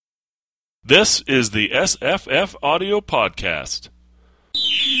This is the SFF Audio Podcast.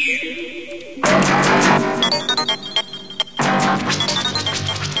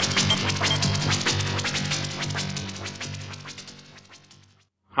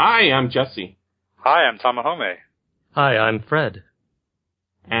 Hi, I'm Jesse. Hi, I'm Tamahome. Hi, I'm Fred.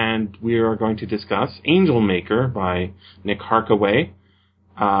 And we are going to discuss Angelmaker by Nick Harkaway.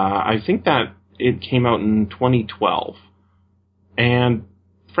 I think that it came out in 2012. And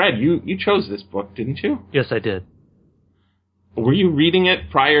Fred, you chose this book, didn't you? Yes, I did. Were you reading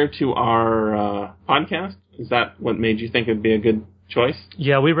it prior to our podcast? Is that what made you think it would be a good choice?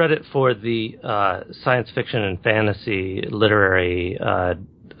 Yeah, we read it for the science fiction and fantasy literary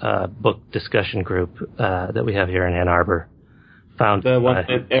book discussion group that we have here in Ann Arbor. The one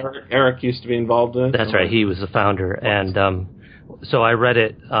that Eric used to be involved in? That's right. He was the founder. And so I read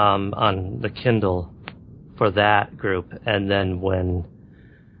it on the Kindle for that group. And then when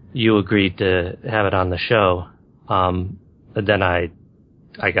you agreed to have it on the show, then I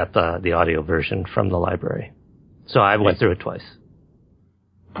got the audio version from the library. So I went through it twice.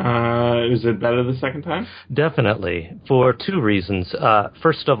 Is it better the second time? Definitely, for two reasons.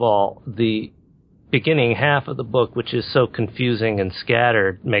 First of all, the beginning half of the book, which is so confusing and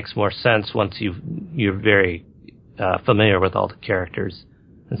scattered, makes more sense once you're very familiar with all the characters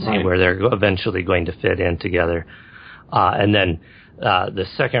and see where they're eventually going to fit in together. And then the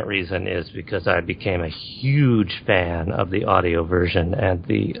second reason is because I became a huge fan of the audio version and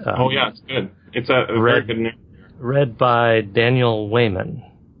the. Oh yeah, it's good. It's a very good narrator. Read by Daniel Wayman.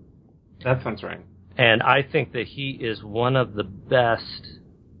 That sounds right. And I think that he is one of the best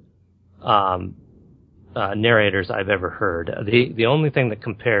narrators I've ever heard. The only thing that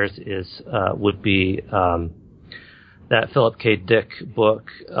compares would be that Philip K. Dick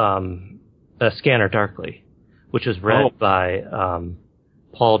book, Scanner Darkly, which was read by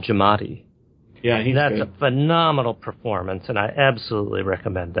Paul Giamatti. Yeah, that's good. A phenomenal performance, and I absolutely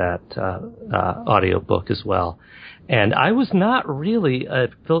recommend that audio book as well. And I was not really a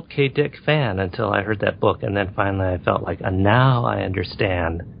Philip K. Dick fan until I heard that book, and then finally I felt like, now I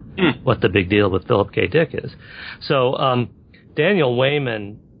understand what the big deal with Philip K. Dick is. So Daniel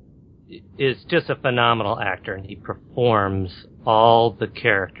Wayman is just a phenomenal actor, and he performs all the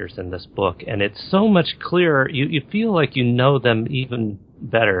characters in this book, and it's so much clearer. You feel like you know them even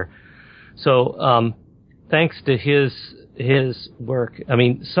better. So thanks to his work, I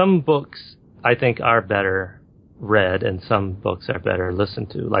mean, some books I think are better read and some books are better listened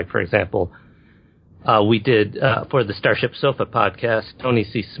to. Like, for example, we did, for the Starship Sofa podcast, Tony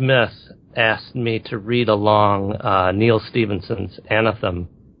C. Smith asked me to read along Neil Stephenson's Anthem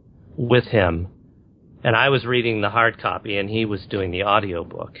with him. And I was reading the hard copy and he was doing the audio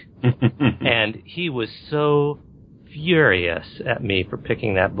book. And he was so furious at me for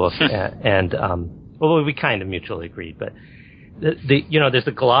picking that book. Well, we kind of mutually agreed, but there's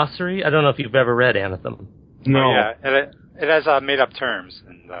a glossary. I don't know if you've ever read Anthem. No. Oh, yeah, it has made-up terms.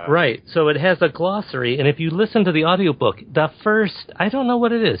 And, right, so it has a glossary, and if you listen to the audiobook, the first, I don't know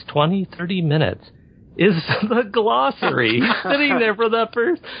what it is, 20, 30 minutes, is the glossary. He's sitting there for the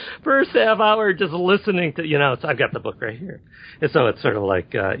first half hour just listening to, so I've got the book right here. And so it's sort of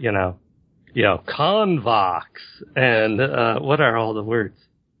like, convox, and what are all the words?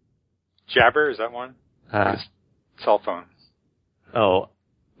 Jabber, is that one? Cell phone. Oh,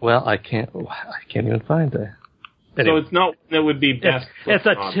 well, I can't even find it. So Anyway, it's not that would be best. It's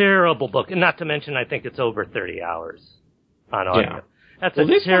a terrible book, and not to mention, I think it's over 30 hours on audio. Yeah. That's a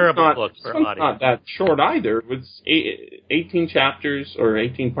terrible book for audio. It's not that short either. It's 18 chapters or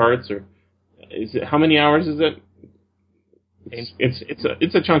 18 parts, or is it? How many hours is it?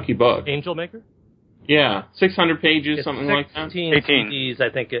 It's a chunky book. Angelmaker? Yeah, 600 pages, it's something like that. 18 CDs,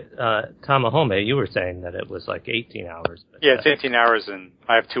 I think. Tamahome, you were saying that it was like 18 hours. Yeah, it's 18 hours, and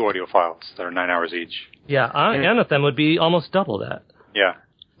I have 2 audio files that are 9 hours each. Yeah, Anthem would be almost double that. Yeah.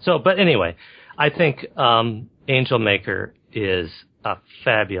 So, but anyway, I think Angelmaker is a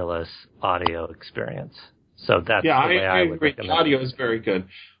fabulous audio experience. So that's the way I would recommend it. The audio is very good.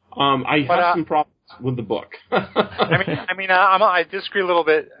 I have some problems with the book. I disagree a little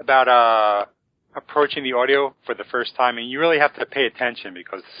bit about approaching the audio for the first time, and you really have to pay attention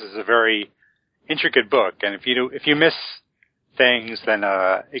because this is a very intricate book, and if you miss things, then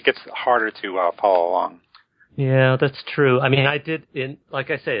it gets harder to follow along. Yeah, that's true. I mean, I did,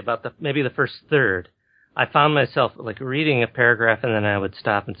 like I say, about maybe the first third, I found myself like reading a paragraph, and then I would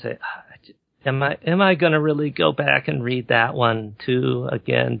stop and say, am I going to really go back and read that one too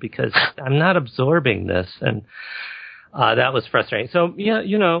again, because I'm not absorbing this, and that was frustrating. So, yeah,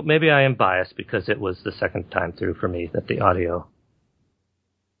 maybe I am biased because it was the second time through for me that the audio.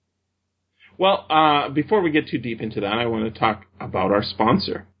 Well, before we get too deep into that, I want to talk about our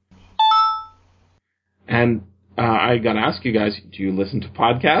sponsor. And I got to ask you guys, do you listen to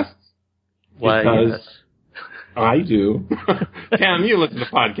podcasts? Why, Because yes. I do. Cam, you listen to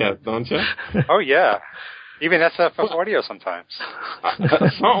podcasts, don't you? Oh, yeah. Even SFFaudio sometimes.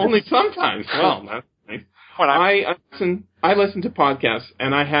 Only sometimes. Well, that's nice. I listen to podcasts,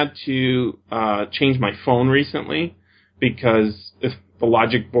 and I had to change my phone recently because the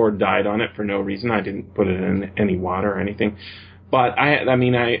logic board died on it for no reason. I didn't put it in any water or anything. But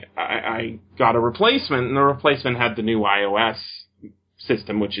I got a replacement, and the replacement had the new iOS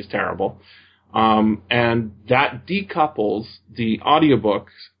system, which is terrible. And that decouples the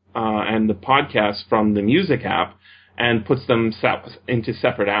audiobooks and the podcasts from the music app and puts them into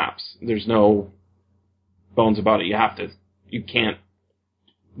separate apps. There's no bones about it. You can't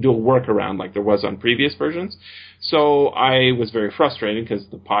do a workaround like there was on previous versions. So I was very frustrated because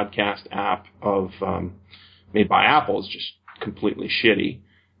the podcast app of made by Apple is just completely shitty.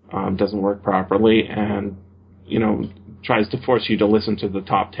 Doesn't work properly, and tries to force you to listen to the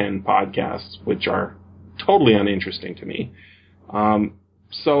top 10 podcasts, which are totally uninteresting to me.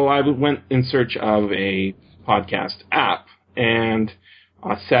 So I went in search of a podcast app, and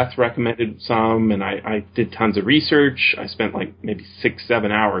Seth recommended some, and I did tons of research. I spent like maybe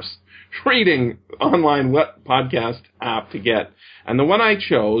 6-7 hours reading online what podcast app to get. And the one I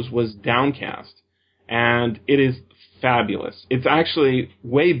chose was Downcast, and it is fabulous. It's actually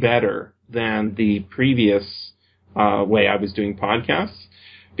way better than the previous way I was doing podcasts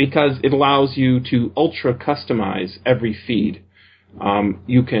because it allows you to ultra customize every feed.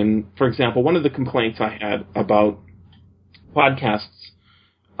 You can, for example, one of the complaints I had about podcasts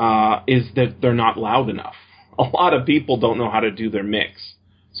is that they're not loud enough. A lot of people don't know how to do their mix.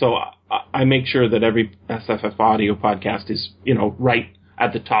 So I make sure that every SFFaudio podcast is, right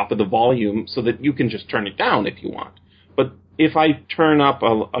at the top of the volume so that you can just turn it down if you want. But if I turn up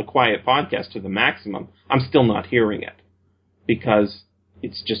a quiet podcast to the maximum, I'm still not hearing it because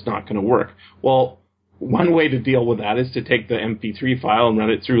it's just not going to work. Well, one way to deal with that is to take the MP3 file and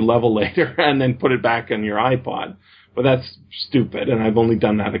run it through Levelator and then put it back on your iPod. But that's stupid, and I've only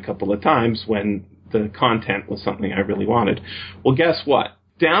done that a couple of times when the content was something I really wanted. Well, guess what?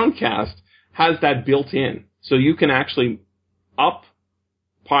 Downcast has that built in. So you can actually up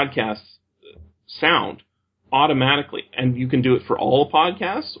podcasts sound automatically, and you can do it for all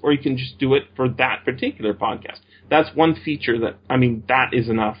podcasts, or you can just do it for that particular podcast. That's one feature that is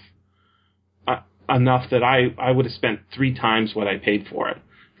enough that I would have spent 3 times what I paid for it,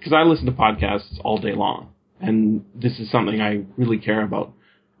 because I listen to podcasts all day long, and this is something I really care about.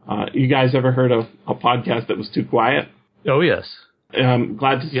 You guys ever heard of a podcast that was too quiet? Oh, yes.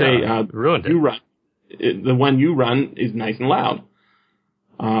 Glad to say ruined it. The one you run is nice and loud.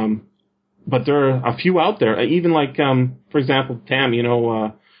 But there are a few out there, even like, for example, Tam,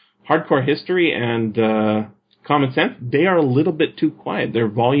 Hardcore History and Common Sense, they are a little bit too quiet. Their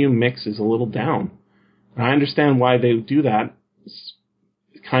volume mix is a little down. And I understand why they do that. It's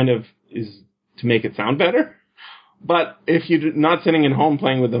kind of is to make it sound better. But if you're not sitting at home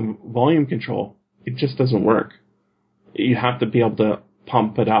playing with a volume control, it just doesn't work. You have to be able to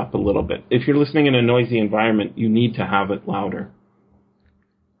pump it up a little bit. If you're listening in a noisy environment, you need to have it louder.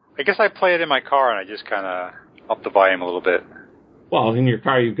 I guess I play it in my car, and I just kind of up the volume a little bit. Well, in your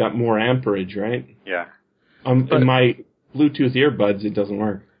car, you've got more amperage, right? Yeah. In my Bluetooth earbuds, it doesn't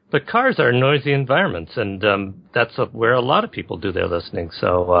work. But cars are noisy environments, and that's where a lot of people do their listening.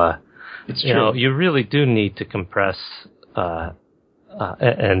 So, it's true. You really do need to compress, a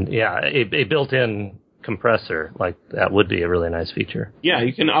built-in compressor like that would be a really nice feature. Yeah,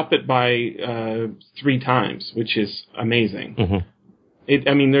 you can up it by 3 times, which is amazing.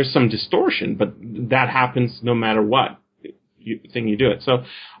 Mm-hmm. There's some distortion, but that happens no matter what thing you do it. So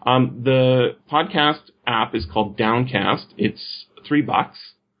the podcast app is called Downcast. It's $3.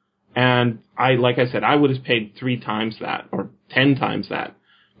 And I would have paid 3 times that or 10 times that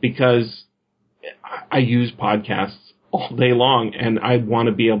because I use podcasts all day long and I want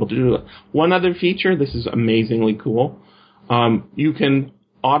to be able to do it. One other feature, this is amazingly cool. You can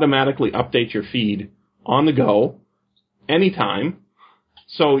automatically update your feed on the go anytime.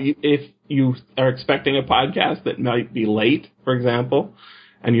 So if you are expecting a podcast that might be late, for example,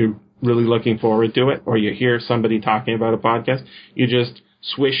 and you're really looking forward to it, or you hear somebody talking about a podcast, you just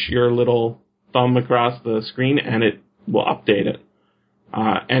swish your little thumb across the screen and it will update it.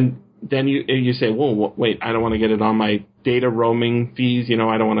 And then you say, well, wait, I don't want to get it on my data roaming fees.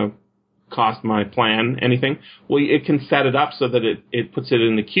 I don't want to cost my plan anything. Well, it can set it up so that it puts it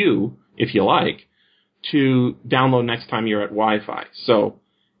in the queue, if you like, to download next time you're at Wi-Fi. So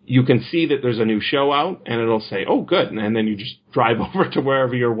you can see that there's a new show out, and it'll say, "Oh, good," and then you just drive over to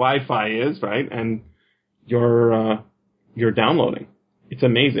wherever your Wi-Fi is, right, and you're downloading. It's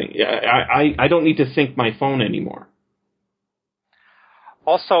amazing. I don't need to sync my phone anymore.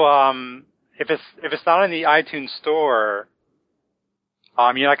 Also, if it's not in the iTunes store,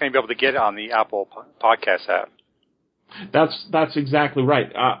 you're not going to be able to get it on the Apple Podcast app. That's exactly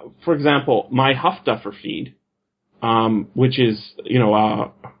right. For example, my Huff Duffer feed, which is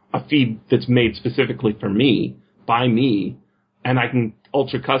a feed that's made specifically for me by me, and I can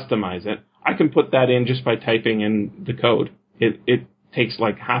ultra customize it. I can put that in just by typing in the code. It takes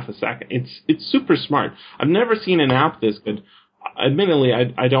like half a second. It's super smart. I've never seen an app this good. Admittedly,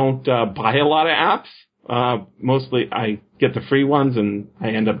 I don't buy a lot of apps. Mostly I get the free ones and I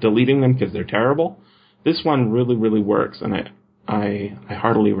end up deleting them because they're terrible. This one really, really works, and I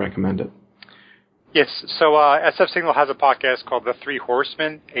heartily recommend it. Yes, so SF Signal has a podcast called The Three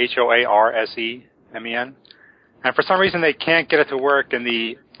Horsemen, HOARSEMEN. And for some reason they can't get it to work in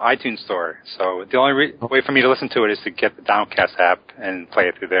the iTunes store. So the only way for me to listen to it is to get the Downcast app and play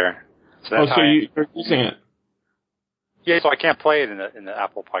it through there. So that's you're using it? Yeah, so I can't play it in the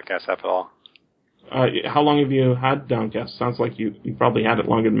Apple Podcast app at all. How long have you had Downcast? Sounds like you probably had it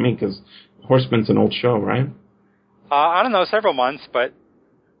longer than me, because Horseman's an old show, right? I don't know, several months, but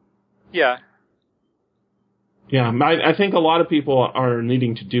yeah. Yeah, I think a lot of people are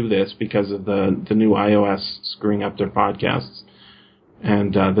needing to do this because of the new iOS screwing up their podcasts.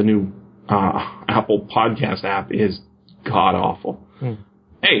 And the new Apple Podcast app is god-awful.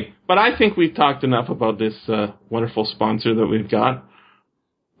 Hey, but I think we've talked enough about this wonderful sponsor that we've got.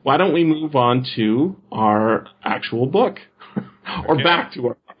 Why don't we move on to our actual book? Or back to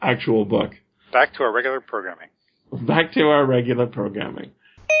our actual book. Back to our regular programming. Back to our regular programming.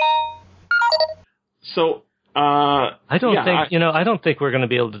 So, I don't think we're going to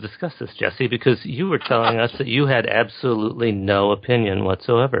be able to discuss this, Jesse, because you were telling us that you had absolutely no opinion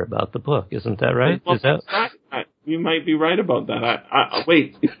whatsoever about the book. Isn't that right? Well, you might be right about that.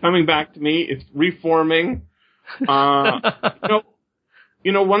 Wait, it's coming back to me. It's reforming. One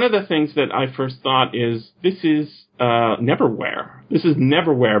of the things that I first thought is this is Neverwhere. This is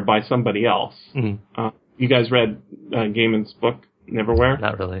Neverwhere by somebody else. Mm-hmm. You guys read Gaiman's book, Neverwhere?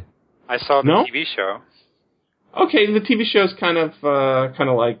 Not really. I saw the TV show. Okay, the TV show is kind of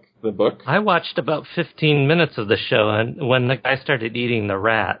like the book. I watched about 15 minutes of the show, and when the guy started eating the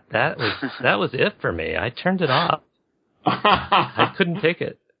rat, that was it for me. I turned it off. I couldn't take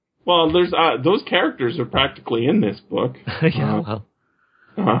it. Well, there's those characters are practically in this book. Yeah,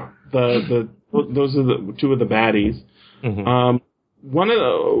 those are the two of the baddies. Mm-hmm. One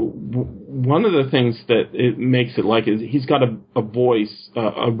of the things that it makes it like is he's got a voice,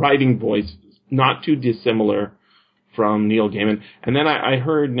 a writing voice, not too dissimilar from Neil Gaiman. And then I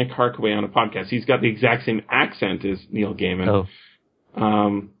heard Nick Harkaway on a podcast. He's got the exact same accent as Neil Gaiman.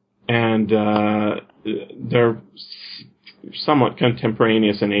 Oh. And they're somewhat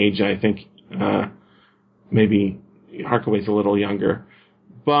contemporaneous in age. I think maybe Harkaway's a little younger.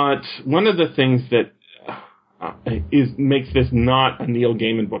 But one of the things that makes this not a Neil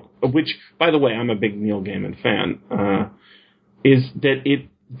Gaiman book, which, by the way, I'm a big Neil Gaiman fan, is that it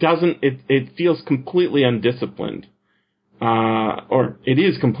feels completely undisciplined. Or it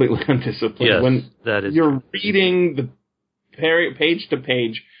is completely undisciplined. Yes, when that is you're reading the page to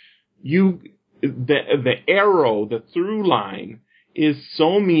page, the arrow, the through line is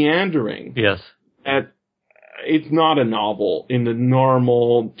so meandering. Yes. That it's not a novel in the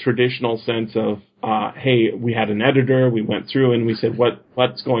normal traditional sense of, hey, we had an editor, we went through and we said,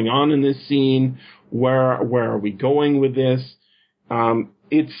 what's going on in this scene? Where are we going with this?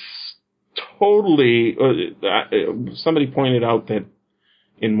 It's totally, somebody pointed out that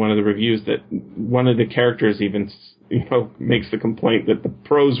in one of the reviews that one of the characters even, makes the complaint that the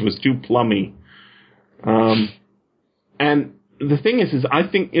prose was too plummy. And the thing is I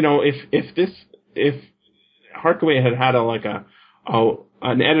think, if Harkaway had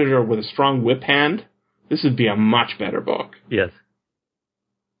an editor with a strong whip hand, this would be a much better book. Yes.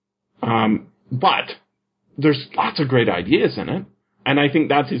 But there's lots of great ideas in it. And I think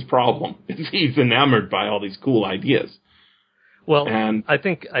that's his problem. He's enamored by all these cool ideas. Well, and I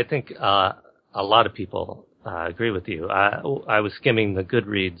think a lot of people agree with you. I was skimming the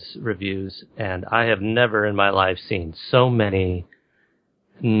Goodreads reviews, and I have never in my life seen so many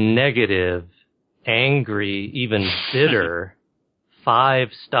negative, angry, even bitter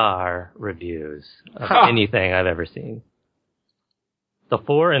 5-star reviews of anything I've ever seen. The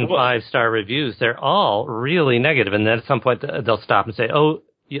 4 and 5-star reviews, they're all really negative. And then at some point they'll stop and say, oh,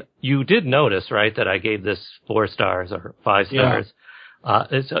 you did notice, right, that I gave this 4 stars or 5 stars.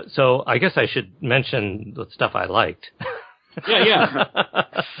 So I guess I should mention the stuff I liked. Yeah.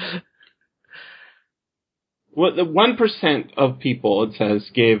 Well, the 1% of people, it says,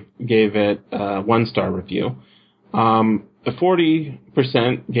 gave it a 1-star review. 40%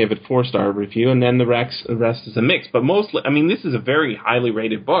 gave it 4-star review, and then the rest is a mix. But mostly, I mean, this is a very highly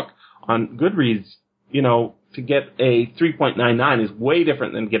rated book on Goodreads. You know, to get a 3.99 is way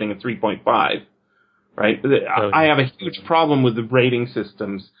different than getting a 3.5, right? I have a huge problem with the rating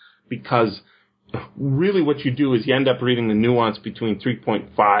systems because really what you do is you end up reading the nuance between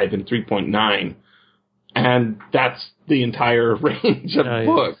 3.5 and 3.9. And that's the entire range of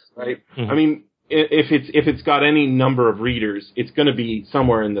books, right? Mm-hmm. I mean, if it's got any number of readers, it's going to be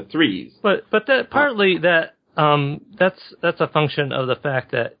somewhere in the 3s. But that partly that's a function of the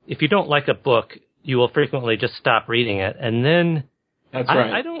fact that if you don't like a book, you will frequently just stop reading it, and then that's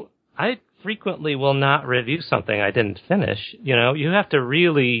right. I frequently will not review something I didn't finish. You know, you have to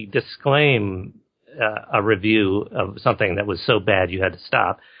really disclaim a review of something that was so bad you had to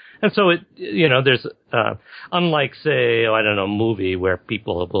stop. And so there's, unlike, say, a movie where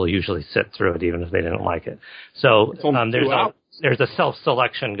people will usually sit through it even if they didn't like it. So, there's a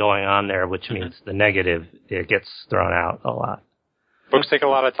self-selection going on there, which means the negative, it gets thrown out a lot. Books take a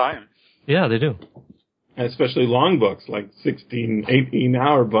lot of time. Yeah, they do. Especially long books, like 16,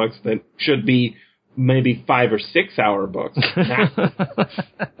 18-hour books that should be maybe 5 or 6 hour books.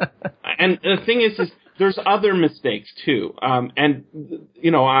 And the thing is there's other mistakes too. I'm going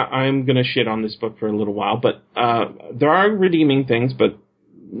to shit on this book for a little while, but there are redeeming things. But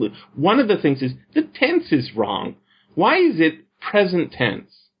one of the things is the tense is wrong. Why is it present tense?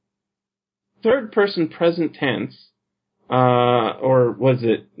 Third person present tense, or was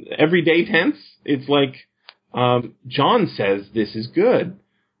it everyday tense? It's like John says this is good.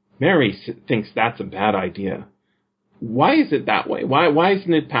 Mary thinks that's a bad idea. Why is it that way? Why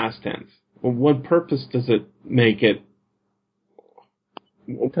isn't it past tense? Well, what purpose does it make it?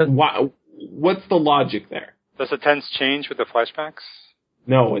 What's the logic there? Does the tense change with the flashbacks?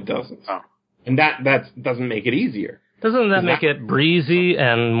 No, it doesn't. Oh. And that doesn't make it easier. Doesn't that make it breezy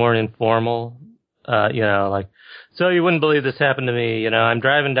and more informal? So you wouldn't believe this happened to me. I'm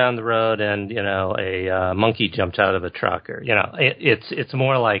driving down the road and, a monkey jumped out of a truck, or, it's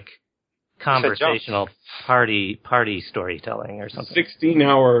more like conversational party storytelling or something.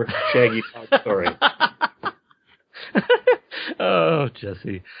 16-hour Shaggy Dog story. Oh,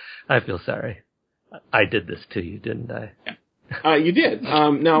 Jesse, I feel sorry. I did this to you, didn't I? Yeah. You did.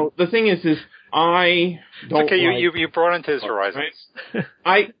 Now, the thing is I don't. It's okay, you brought into his horizons.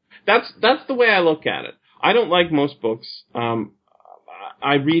 Right? That's the way I look at it. I don't like most books.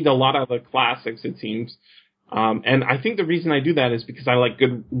 I read a lot of the classics, it seems. And I think the reason I do that is because I like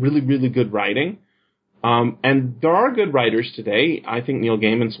really, really good writing. And there are good writers today. I think Neil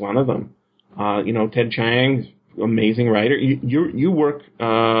Gaiman's one of them. Ted Chiang, amazing writer. You work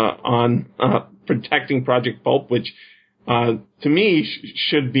on Protecting Project Pulp, which to me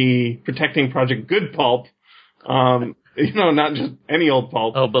should be Protecting Project Good Pulp. Not just any old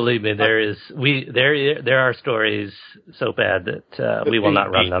pulp. Oh, believe me, there are stories so bad that we will not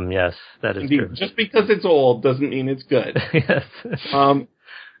run them. Yes, that is true. Just because it's old doesn't mean it's good. Yes.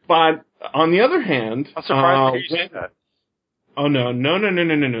 But on the other hand, I'm surprised you say that. Oh no.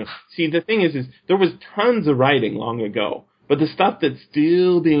 See, the thing is there was tons of writing long ago, but the stuff that's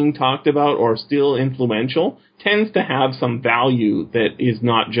still being talked about or still influential tends to have some value that is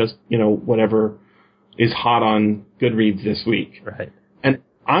not just whatever is hot on Goodreads this week. Right. And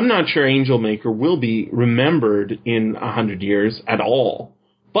I'm not sure Angelmaker will be remembered in 100 years at all.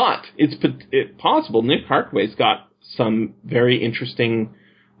 But it's possible Nick Harkaway's got some very interesting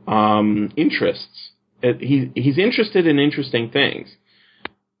interests. He's interested in interesting things.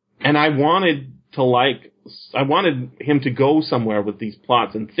 And I wanted him to go somewhere with these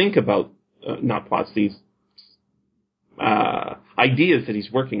plots and think about, not plots, these ideas that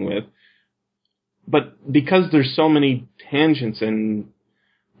he's working with. But because there's so many tangents and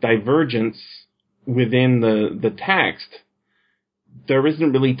divergence within the text, there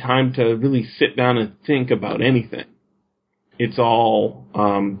isn't really time to really sit down and think about anything. It's all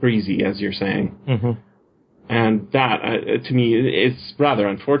breezy, as you're saying. Mm-hmm. And that, to me, it's rather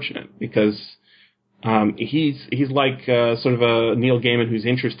unfortunate because he's like sort of a Neil Gaiman who's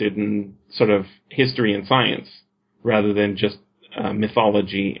interested in sort of history and science rather than just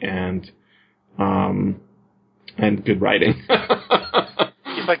mythology and good writing.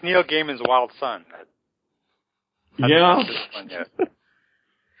 He's like Neil Gaiman's wild son. Yeah.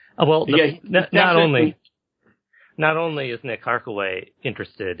 Well, not only is Nick Harkaway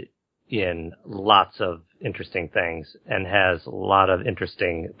interested in lots of interesting things and has a lot of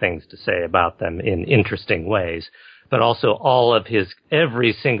interesting things to say about them in interesting ways, but also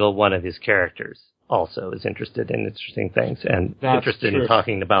every single one of his characters also is interested in interesting things and interested in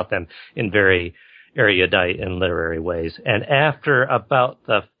talking about them in very erudite and literary ways. And after about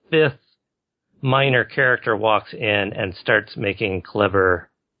the fifth minor character walks in and starts making clever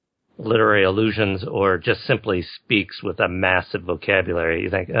literary allusions or just simply speaks with a massive vocabulary, you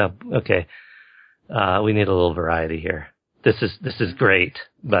think, oh, okay, we need a little variety here. This is great,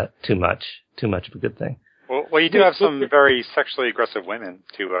 but too much of a good thing. Well, you do have some very sexually aggressive women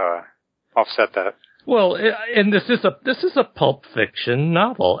to offset that. Well, and this is a pulp fiction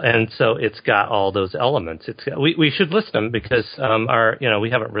novel, and so it's got all those elements. We should list them because we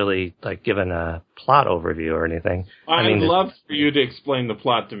haven't really given a plot overview or anything. I'd love for you to explain the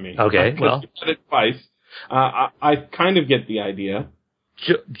plot to me. Okay, well, you said it twice. I kind of get the idea.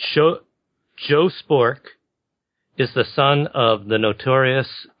 Joe Spork is the son of the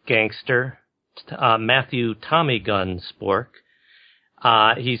notorious gangster Matthew Tommy Gun Spork.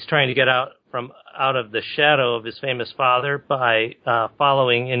 He's trying to get out of the shadow of his famous father by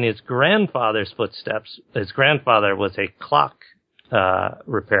following in his grandfather's footsteps. His grandfather was a clock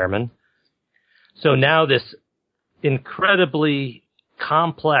repairman. So now this incredibly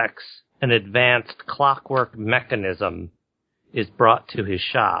complex and advanced clockwork mechanism is brought to his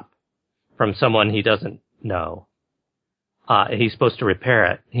shop from someone he doesn't know. He's supposed to repair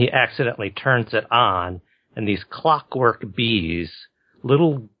it. He accidentally turns it on, and these clockwork bees,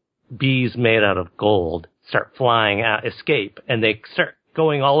 little bees made out of gold, start flying out, escape, and they start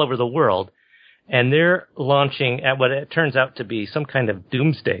going all over the world, and they're launching at what it turns out to be some kind of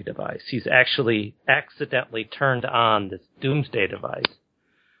doomsday device. He's actually accidentally turned on this doomsday device.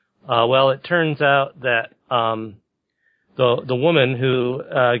 Well, it turns out that the woman who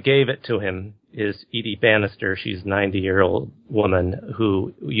gave it to him is Edie Bannister. She's a 90-year-old woman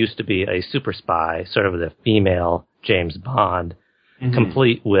who used to be a super spy, sort of the female James Bond,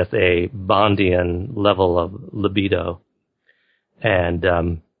 complete with a Bondian level of libido. And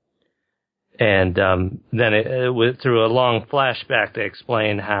then through a long flashback, they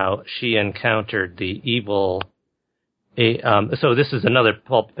explain how she encountered the evil. So this is another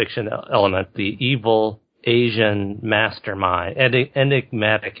Pulp Fiction element: the evil Asian mastermind,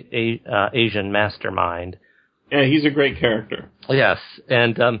 enigmatic Asian mastermind. Yeah, he's a great character. Yes,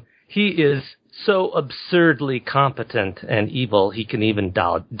 and he is so absurdly competent and evil, he can even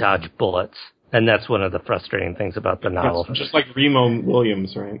dodge bullets. And that's one of the frustrating things about the novel. That's just like Remo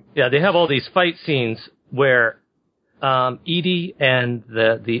Williams, right? Yeah, they have all these fight scenes where Edie and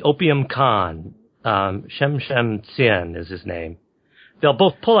the Opium Khan, Shem Sien is his name, they'll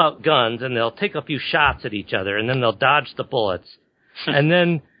both pull out guns and they'll take a few shots at each other and then they'll dodge the bullets. And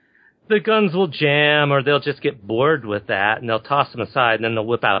then the guns will jam or they'll just get bored with that and they'll toss them aside and then they'll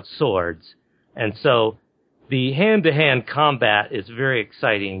whip out swords. And so the hand-to-hand combat is very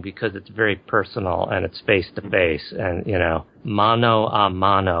exciting because it's very personal and it's face-to-face and, mano a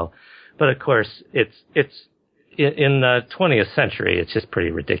mano. But of course, it's in the 20th century, it's just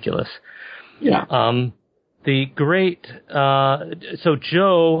pretty ridiculous. Yeah. The great, so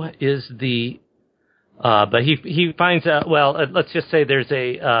Joe is but he finds out, let's just say there's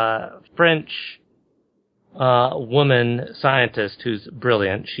a, French, woman scientist who's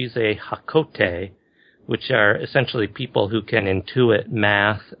brilliant. She's a Hakote, which are essentially people who can intuit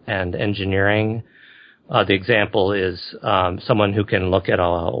math and engineering. The example is, someone who can look at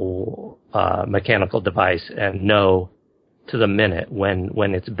a mechanical device and know to the minute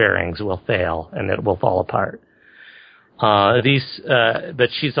when its bearings will fail and it will fall apart. But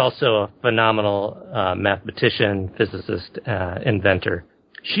she's also a phenomenal mathematician, physicist, inventor.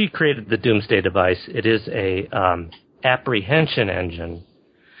 She created the Doomsday device. It is a apprehension engine,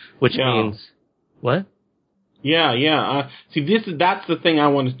 which means what? Yeah. See, that's the thing I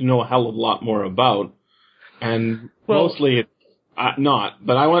wanted to know a hell of a lot more about, and mostly it's not.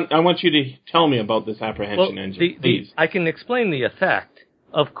 But I want you to tell me about this apprehension engine, please. I can explain the effect.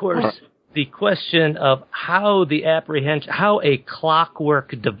 Of course, the question of how a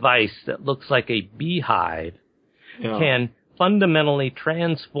clockwork device that looks like a beehive can fundamentally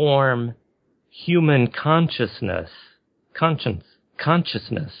transform human consciousness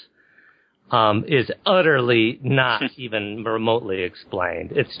is utterly not even remotely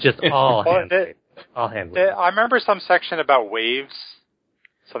explained. It's just all hand-waved. I remember some section about waves,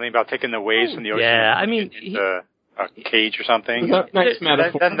 something about taking the waves from the ocean. Yeah, I mean, into a cage or something. Nice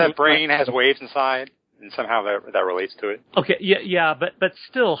metaphor. Then the brain has waves inside, and somehow that relates to it. Okay, yeah, but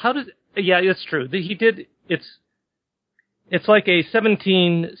still, it's true. He did. It's like a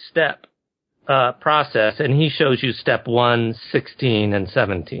 17-step process, and he shows you step 1, 16, and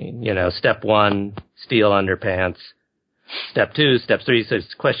 17. You know, step 1, steel underpants. Step 2, step 3 says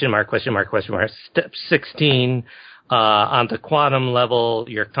question mark, question mark, question mark. Step 16, on the quantum level,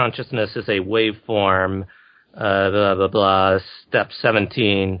 your consciousness is a waveform, blah, blah, blah. Step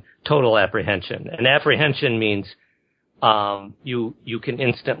 17, total apprehension. And apprehension means you can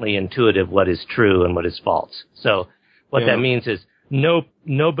instantly intuitive what is true and what is false. So what that means is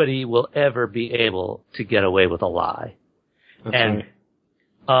nobody will ever be able to get away with a lie. That's and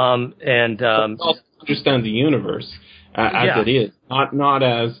right. Also understand the universe as it is, not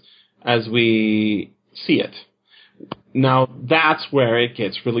as we see it. Now that's where it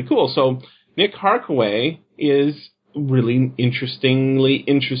gets really cool. So Nick Harkaway is really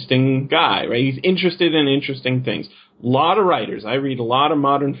interesting guy, right? He's interested in interesting things. A lot of writers. I read a lot of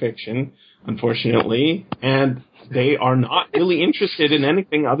modern fiction, unfortunately, and they are not really interested in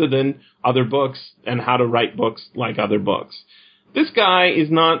anything other than other books and how to write books like other books. This guy is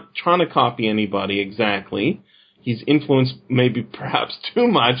not trying to copy anybody exactly. He's influenced maybe perhaps too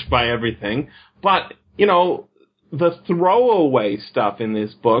much by everything. But, you know, the throwaway stuff in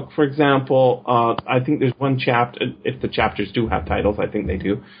this book, for example, I think there's one chapter, if the chapters do have titles, I think they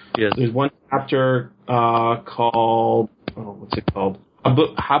do. Yes. There's one chapter called, what's it called?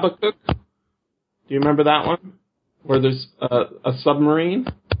 Habakkuk? Do you remember that one? Where there's a submarine?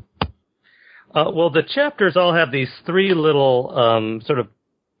 Well, the chapters all have these 3 little sort of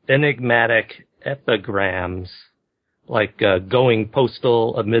enigmatic epigrams, like going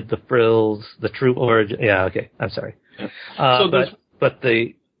postal amid the frills, the true origin. Yeah, okay, I'm sorry. Yeah. But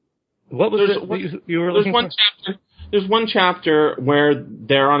the what was it you were looking for? There's one chapter where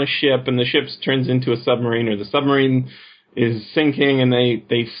they're on a ship and the ship turns into a submarine, or the submarine is sinking, and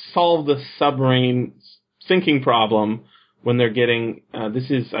they solve the submarine sinking problem when they're getting, this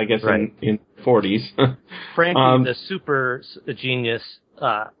is, I guess, in 40s. Frankie, the super genius,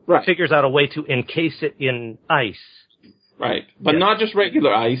 figures out a way to encase it in ice. Right. But not just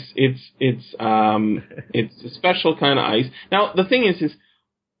regular ice. It's a special kind of ice. Now, the thing is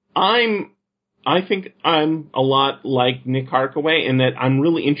I think I'm a lot like Nick Harkaway in that I'm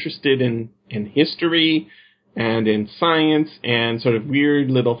really interested in history and in science and sort of weird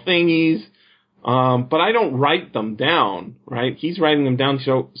little thingies. But I don't write them down, right? He's writing them down.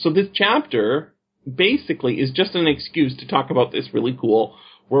 So this chapter basically is just an excuse to talk about this really cool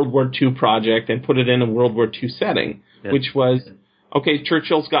World War II project and put it in a World War II setting, which was, okay,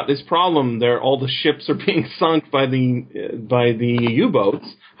 Churchill's got this problem. All the ships are being sunk by the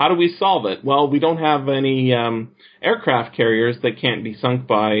U-boats. How do we solve it? Well, we don't have any aircraft carriers that can't be sunk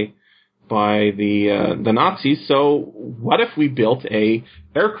by the Nazis. So what if we built a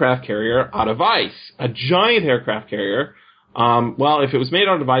aircraft carrier out of ice, a giant aircraft carrier? Well, if it was made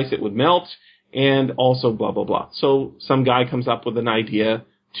out of ice, it would melt, and also blah blah blah. So some guy comes up with an idea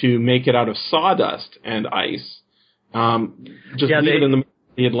to make it out of sawdust and ice. Leave it in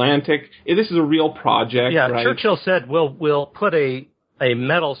the Atlantic. This is a real project. Yeah, right? Churchill said we'll put a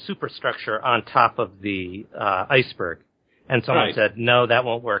metal superstructure on top of the iceberg. And someone said, no, that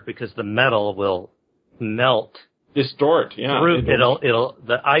won't work because the metal will melt. Distort, yeah.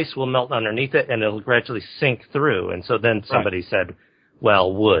 The ice will melt underneath it and it'll gradually sink through. And so then somebody said,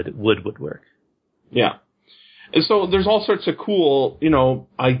 well, wood would work. Yeah. And so there's all sorts of cool,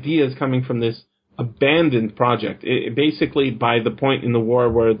 ideas coming from this abandoned project. Basically, by the point in the war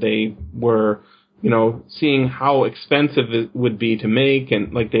where they were, seeing how expensive it would be to make,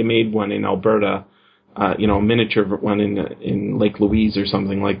 and like they made one in Alberta, a miniature one in Lake Louise or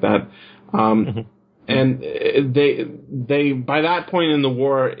something like that. And they by that point in the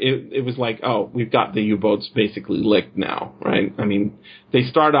war, it was like, oh, we've got the U-boats basically licked now, right? I mean, they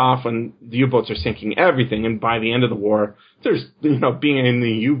start off and the U-boats are sinking everything, and by the end of the war, there's, being in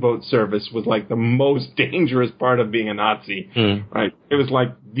the U-boat service was like the most dangerous part of being a Nazi, right? It was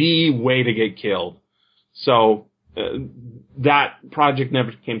like the way to get killed. So, that project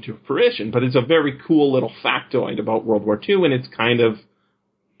never came to fruition, but it's a very cool little factoid about World War II, and it's kind of,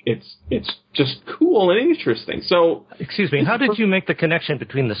 it's just cool and interesting. So, excuse me, how did you make the connection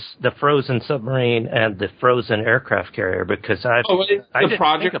between the frozen submarine and the frozen aircraft carrier? Because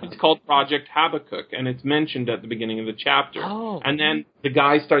it's called Project Habakkuk, and it's mentioned at the beginning of the chapter. Oh. And then the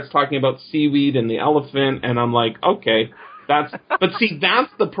guy starts talking about seaweed and the elephant, and I'm like, okay, that's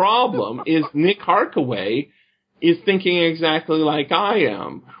the problem, is Nick Harkaway is thinking exactly like I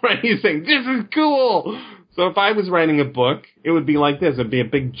am, right? He's saying, this is cool. So if I was writing a book, it would be like this. It'd be a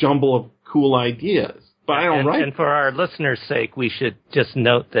big jumble of cool ideas. But I don't write. And for our listeners' sake, we should just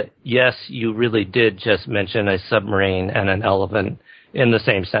note that, yes, you really did just mention a submarine and an elephant in the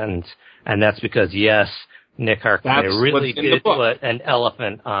same sentence. And that's because, yes, Nick Harkaway really did put an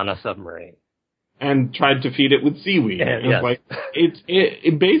elephant on a submarine. And tried to feed it with seaweed. Yes. Like,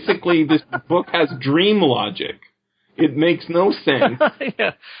 it basically, this book has dream logic. It makes no sense.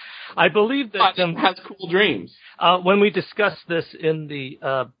 Yeah. I believe that it has cool dreams. When we discussed this in the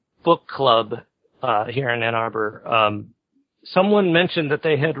book club here in Ann Arbor, someone mentioned that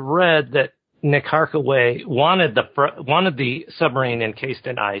they had read that Nick Harkaway wanted the submarine encased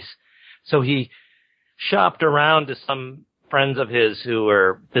in ice, so he shopped around to some friends of his who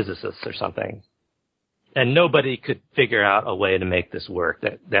were physicists or something, and nobody could figure out a way to make this work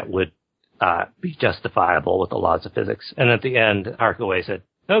that would be justifiable with the laws of physics. And at the end, Harkaway said,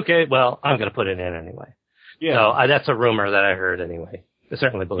 "Okay, well, I'm going to put it in anyway." Yeah, so that's a rumor that I heard anyway. It's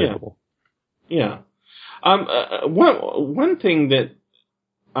certainly believable. Yeah. One thing that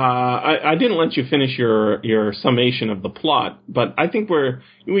I didn't let you finish your summation of the plot, but I think we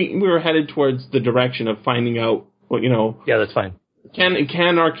were headed towards the direction of finding out what, Yeah, that's fine.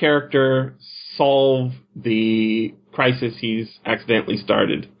 Can our character solve the crisis he's accidentally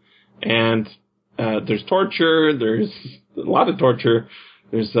started? And there's torture. There's a lot of torture.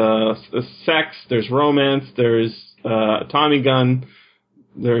 There's sex. There's romance. There's a Tommy gun.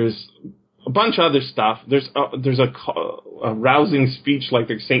 There's a bunch of other stuff. There's a rousing speech like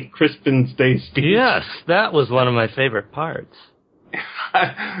the St. Crispin's Day speech. Yes, that was one of my favorite parts.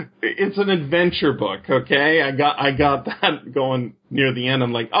 It's an adventure book, okay? I got that going near the end.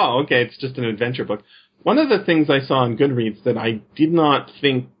 I'm like, oh, okay, it's just an adventure book. One of the things I saw on Goodreads that I did not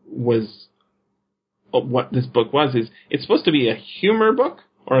think was what this book was is it's supposed to be a humor book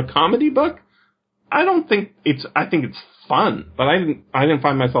or a comedy book. I think it's fun, but I didn't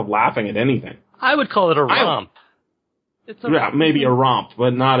find myself laughing at anything. I would call it a romp. Maybe a romp,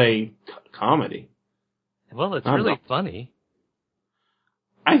 but not a comedy. Well, it's really funny.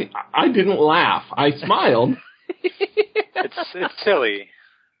 I didn't laugh. I smiled. It's silly.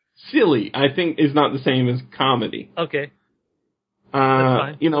 Silly, I think, is not the same as comedy. Okay. That's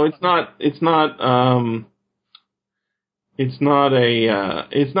fine. It's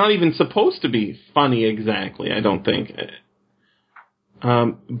not even supposed to be funny exactly, I don't think.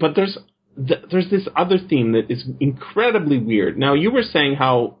 But there's this other theme that is incredibly weird. Now, you were saying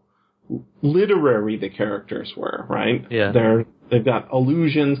how literary the characters were, right? Yeah. They've got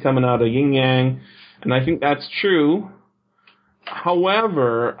allusions coming out of yin yang, and I think that's true.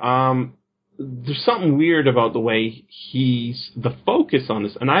 However, there's something weird about the way the focus on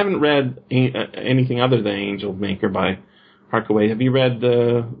this, and I haven't read anything other than Angelmaker by Harkaway. Have you read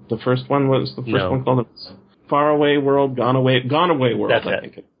the first one? What was the first one called? Faraway World, Gone Away World, That's I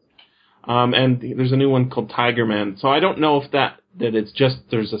think. And there's a new one called Tiger Man. So I don't know if that it's just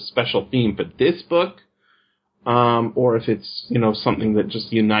there's a special theme for this book, or if it's something that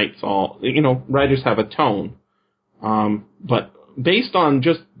just unites all. Writers have a tone, but based on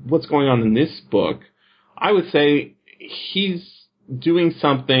just what's going on in this book, I would say he's doing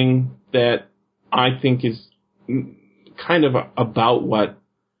something that I think is kind of about what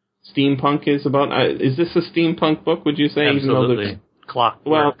steampunk is about. Is this a steampunk book, would you say? Absolutely. Clockwork.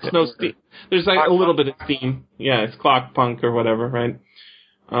 Well, it's no steam. There's like a little bit of steam. Yeah, it's clockpunk or whatever, right?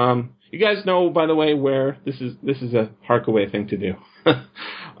 You guys know, by the way, where this is a Harkaway thing to do.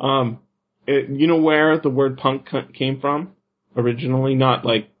 You know where the word punk came from originally? Not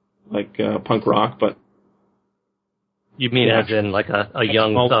like punk rock, but you mean as in like a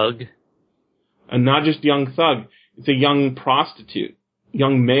young thug? And not just young thug. It's a young prostitute,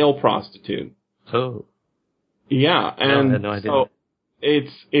 young male prostitute. Oh, yeah, and I had no idea. So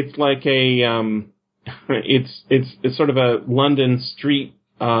it's like a it's sort of a London street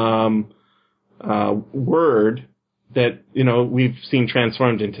word that we've seen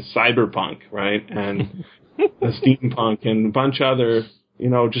transformed into cyberpunk, right? And steampunk and a bunch of other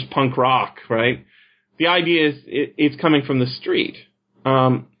just punk rock, right? The idea is it's coming from the street.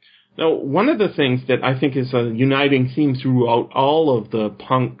 Now, one of the things that I think is a uniting theme throughout all of the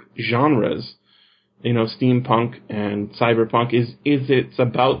punk genres, steampunk and cyberpunk, is it's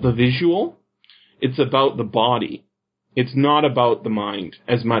about the visual. It's about the body. It's not about the mind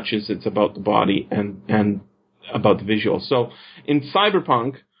as much as it's about the body and about the visual. So in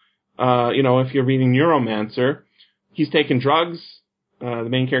cyberpunk, if you're reading Neuromancer, he's taking drugs. The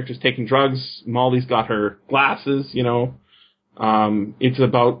main character's taking drugs. Molly's got her glasses, It's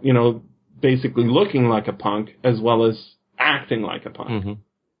about, basically looking like a punk as well as acting like a punk.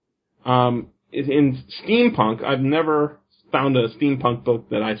 Mm-hmm. In steampunk, I've never found a steampunk book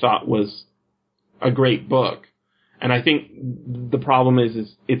that I thought was a great book. And I think the problem is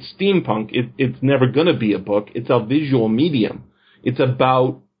it's steampunk. It's never going to be a book. It's a visual medium. It's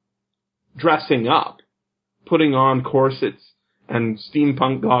about dressing up, putting on corsets and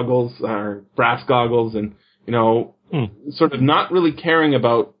steampunk goggles or brass goggles and, sort of not really caring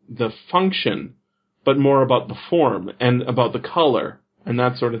about the function, but more about the form and about the color and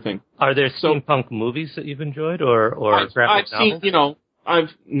that sort of thing. Are there steampunk movies that you've enjoyed or graphic novels?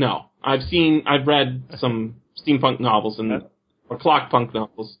 I've read some steampunk novels or clockpunk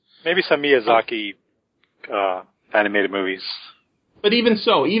novels. Maybe some Miyazaki animated movies. But even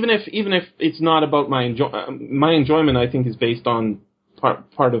so, even if it's not about my enjoyment, I think is based on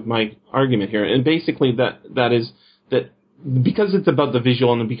part of my argument here, and basically that is that because it's about the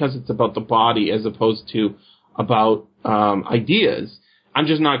visual and because it's about the body as opposed to about ideas, I'm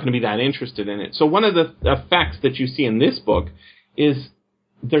just not going to be that interested in it. So one of the effects that you see in this book is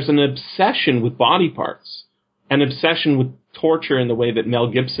there's an obsession with body parts, an obsession with torture in the way that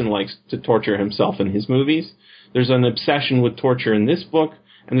Mel Gibson likes to torture himself in his movies. There's an obsession with torture in this book,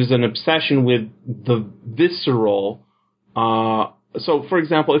 and there's an obsession with the visceral. So, for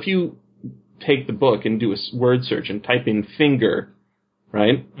example, if you take the book and do a word search and type in finger,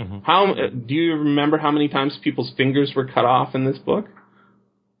 right? Mm-hmm. How do you remember how many times people's fingers were cut off in this book?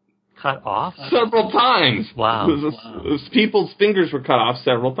 Cut off? Several times. Wow. People's fingers were cut off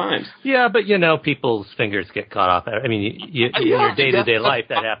several times. Yeah, but people's fingers get cut off. I mean, in your day-to-day life,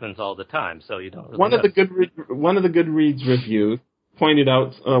 that happens all the time, so you don't really One of the Goodreads reviews pointed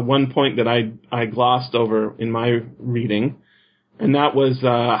out one point that I glossed over in my reading, and that was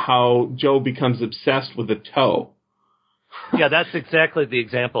how Joe becomes obsessed with a toe. Yeah, that's exactly the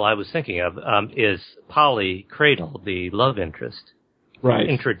example I was thinking of, is Polly Cradle, the love interest. Right.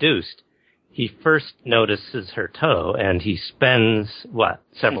 Introduced. He first notices her toe, and he spends,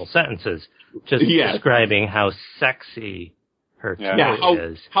 several sentences just describing how sexy her toe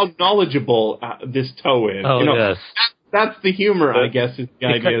is. How knowledgeable this toe is. Oh, yes. That's the humor, I guess, is the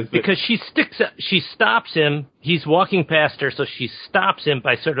idea. Because she stops him. He's walking past her, so she stops him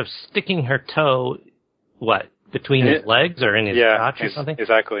by sort of sticking her toe, between his legs or in his crotch or something?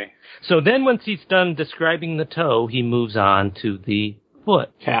 Exactly. So then once he's done describing the toe, he moves on to the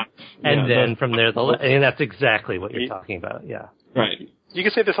foot. Calf. And then from there, and that's exactly what you're talking about, yeah. Right. You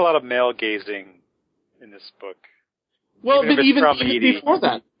can say there's a lot of male gazing in this book. Well, even before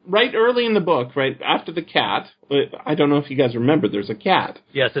that, right early in the book, right after the cat, I don't know if you guys remember, there's a cat.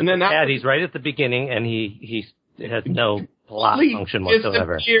 Yes, it's a cat. He's right at the beginning, and he has no plot function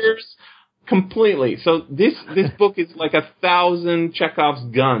whatsoever. Disappears completely. So this book is like 1,000 Chekhov's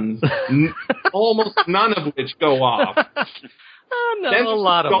guns, almost none of which go off. No, a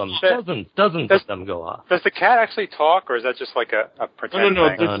lot of them. Dozens of them go off. Does the cat actually talk, or is that just like a pretend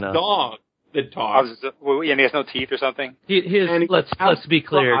thing? There's a dog that talks. And he has no teeth or something? Let's be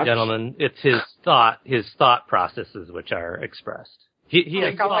clear, gentlemen. It's his thought processes which are expressed. Like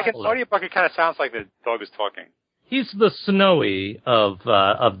an audiobook, it kind of sounds like the dog is talking. He's the Snowy of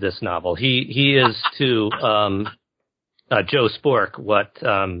this novel. He is to Joe Spork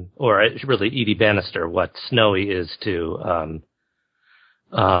or really Edie Bannister, what Snowy is to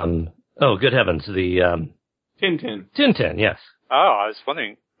oh good heavens, the Tintin. Tintin, yes. Oh, I was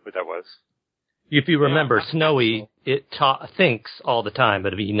wondering what that was. If you remember, Snowy thinks all the time,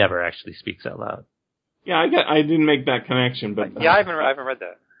 but he never actually speaks out loud. Yeah, I didn't make that connection, but I haven't read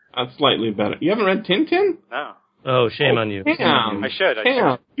that. That's slightly better. You haven't read Tintin? No. Oh, shame on you. Damn. I should.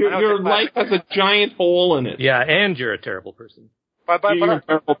 Your life has a giant hole in it. Yeah, and you're a terrible person. But you're a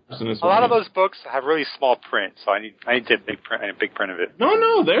terrible person as well. A lot of those books have really small print, so I need to big print of it.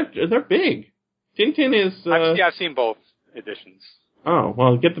 No, they're big. Tintin is. I've seen both editions. Oh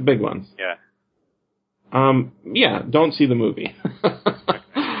well, get the big ones. Yeah. Yeah. Don't see the movie.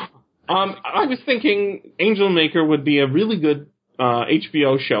 I was thinking Angelmaker would be a really good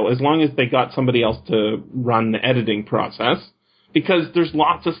HBO show as long as they got somebody else to run the editing process, because there's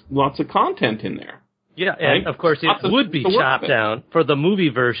lots of content in there. Yeah, and right? Of course it would be chopped down for the movie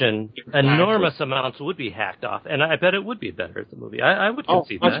version. Exactly. Enormous amounts would be hacked off, and I bet it would be better as a movie. I would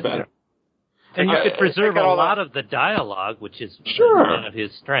concede that. Much better. And you could preserve a lot of the dialogue, which is one of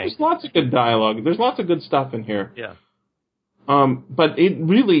his strengths. There's lots of good dialogue. There's lots of good stuff in here. Yeah. But it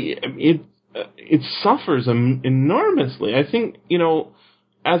really it suffers enormously. I think,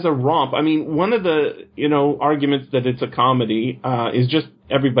 as a romp, I mean, one of the, arguments that it's a comedy, is just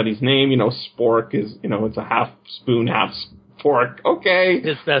everybody's name. Spork is, it's a half spoon, half fork. Okay.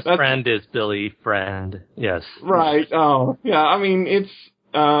 His best friend is Billy Friend. Yes. Right. Oh, yeah. I mean, it's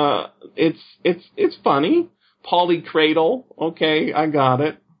funny. Polly Cradle. Okay. I got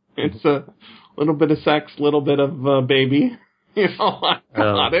it. It's a little bit of sex, little bit of, baby. I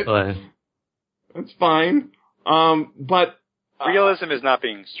got it. Boy. It's fine. But realism is not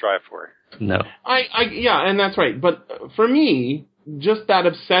being strived for. No. Yeah, and that's right. But for me, just that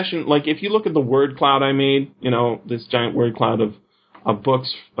obsession, like if you look at the word cloud I made, this giant word cloud of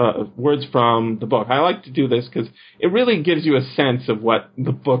books, words from the book. I like to do this because it really gives you a sense of what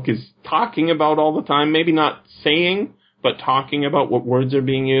the book is talking about all the time. Maybe not saying, but talking about what words are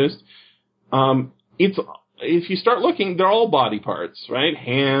being used. If you start looking, they're all body parts, right?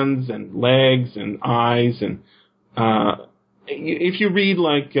 Hands and legs and eyes. And if you read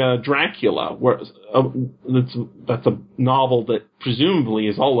like Dracula, that's a novel that presumably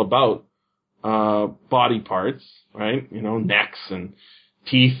is all about body parts, right? Necks and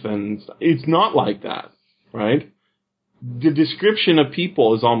teeth, and it's not like that, right? The description of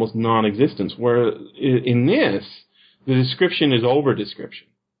people is almost non-existent, where in this, the description is over-description.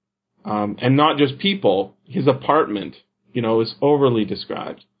 And not just people, his apartment, is overly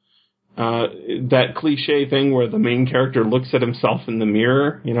described. That cliche thing where the main character looks at himself in the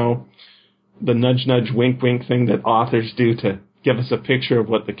mirror, the nudge, nudge, wink, wink thing that authors do to give us a picture of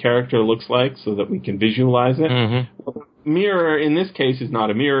what the character looks like so that we can visualize it. Mm-hmm. Well, the mirror, in this case, is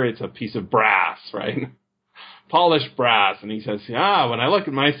not a mirror, it's a piece of brass, right? Polished brass. And he says, when I look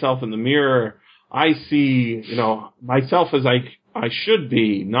at myself in the mirror, I see, myself as I should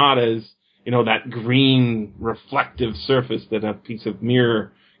be, not as, that green reflective surface that a piece of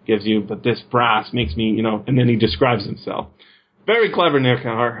mirror gives you, but this brass makes me, and then he describes himself. Very clever, Nick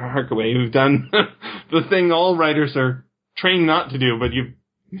Harkaway. You've done the thing all writers are trained not to do, but you've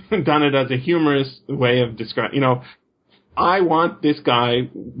done it as a humorous way of describing, I want this guy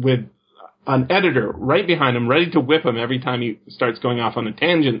with an editor right behind him, ready to whip him every time he starts going off on a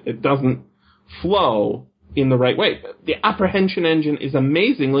tangent. It doesn't flow in the right way. The apprehension engine is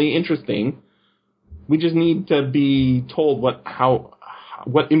amazingly interesting. We just need to be told what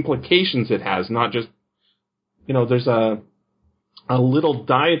implications it has, not just, there's a little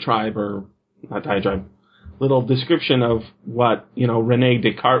little description of what, Rene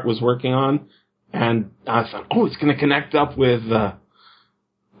Descartes was working on, and I thought, it's going to connect up with,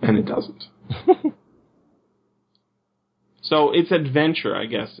 and it doesn't. So it's adventure, I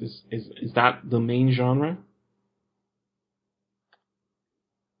guess. Is that the main genre?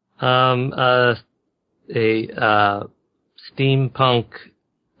 A steampunk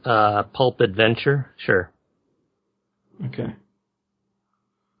pulp adventure, sure. Okay.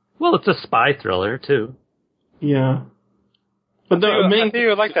 Well, it's a spy thriller too. Yeah. But I think you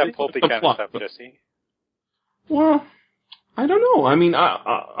would like that pulpy kind of stuff, Jesse. Well, I don't know. I mean,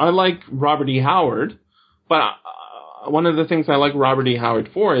 I like Robert E. Howard, but one of the things I like Robert E. Howard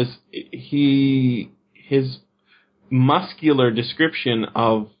for is his muscular description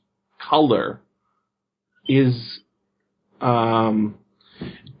of color is,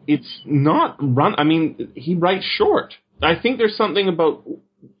 it's not run. I mean, he writes short. I think there's something about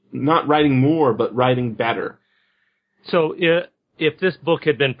not writing more, but writing better. So if this book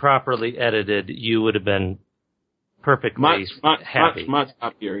had been properly edited, you would have been perfectly happy. Much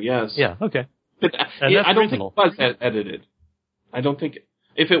happier, yes. Yeah, okay. But I don't think it was edited. I don't think...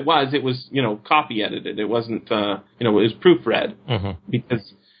 If it was copy edited. It wasn't, it was proofread. Mm-hmm.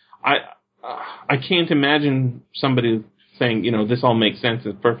 Because I can't imagine somebody saying, this all makes sense,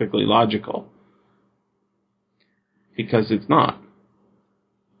 it's perfectly logical. Because it's not.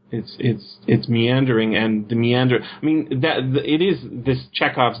 It's meandering, and the meander... I mean, it is this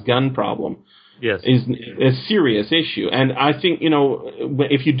Chekhov's gun problem. Yes. Is a serious issue. And I think,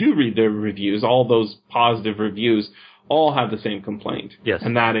 if you do read the reviews, all those positive reviews all have the same complaint. Yes.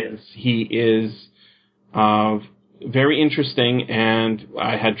 And that is, he is very interesting, and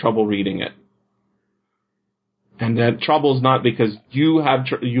I had trouble reading it. And that trouble is not because you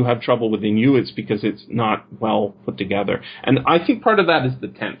have trouble within you, it's because it's not well put together. And I think part of that is the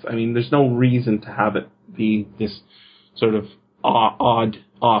tense. I mean, there's no reason to have it be this sort of odd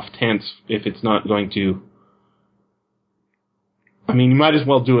off tense if it's not going to... I mean, you might as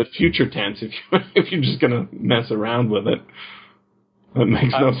well do it future tense if you're just going to mess around with it. That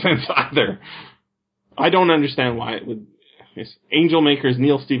makes no sense either. I don't understand why it would... Angelmaker is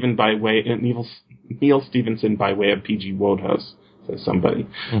Neil Stephenson by way of P.G. Wodehouse, says somebody.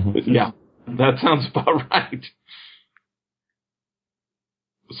 Mm-hmm. But yeah, that sounds about right.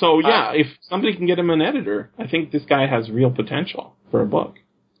 So yeah, if somebody can get him an editor, I think this guy has real potential for a book.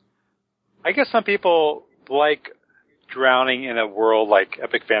 I guess some people like drowning in a world like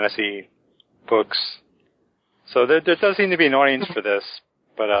epic fantasy books. So there does seem to be an audience for this.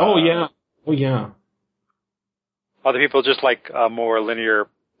 But Oh yeah. Other people just like more linear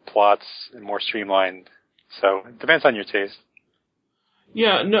plots and more streamlined. So it depends on your taste.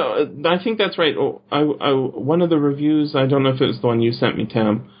 Yeah, no, I think that's right. One of the reviews, I don't know if it was the one you sent me,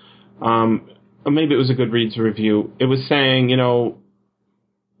 Tim, or maybe it was a Goodreads review. It was saying,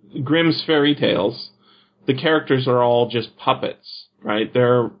 Grimm's fairy tales, the characters are all just puppets, right?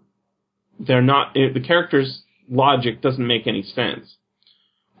 They're not, the characters' logic doesn't make any sense.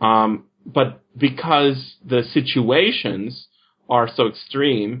 But because the situations are so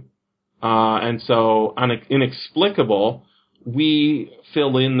extreme, and so inexplicable, we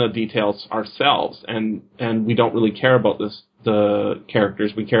fill in the details ourselves, and we don't really care about the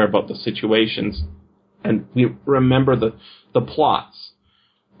characters. We care about the situations, and we remember the plots.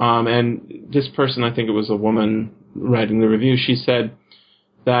 And this person, I think it was a woman writing the review, she said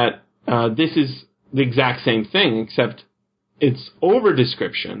that this is the exact same thing, except it's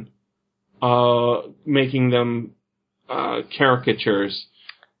over-description, making them caricatures.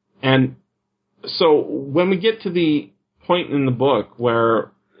 And so when we get to the point in the book where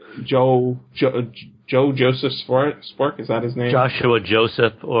Joe Joseph Spork, is that his name? Joshua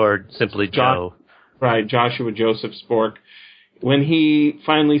Joseph, or simply Joe. Right, Joshua Joseph Spork. When he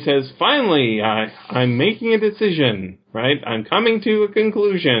finally says, "Finally, I'm making a decision, right? I'm coming to a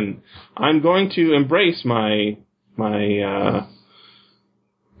conclusion. I'm going to embrace my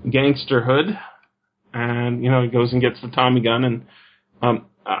gangsterhood," and he goes and gets the Tommy gun, and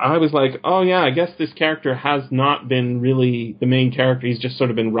I was like, oh yeah, I guess this character has not been really the main character. He's just sort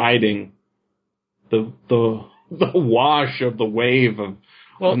of been riding the wash of the wave of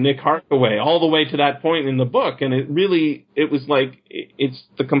Nick Harkaway all the way to that point in the book. And it was like, it's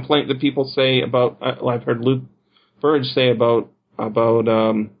the complaint that people say about, I've heard Luke Burge say about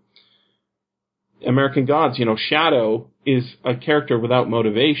American Gods, Shadow is a character without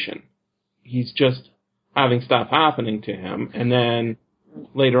motivation. He's just having stuff happening to him, and then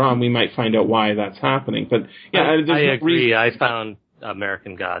later on we might find out why that's happening. But yeah, I agree. I found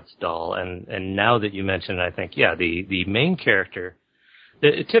American Gods dull, and now that you mention it, I think the main character,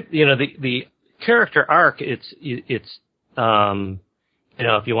 the character arc, it's if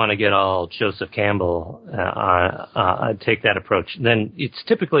you want to get all Joseph Campbell, take that approach, then it's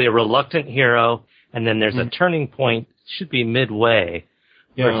typically a reluctant hero, and then there's a turning point, should be midway,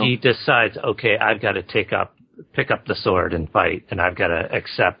 where he decides, okay, I've got to pick up the sword and fight, and I've got to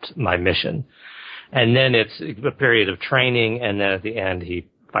accept my mission. And then it's a period of training, and then at the end he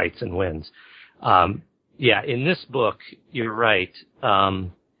fights and wins. In this book, you're right.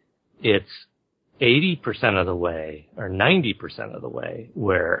 It's 80% of the way, or 90% of the way,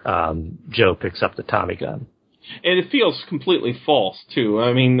 where Joe picks up the Tommy gun. And it feels completely false, too.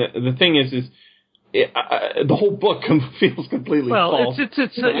 I mean, the thing is the whole book feels completely false. Well,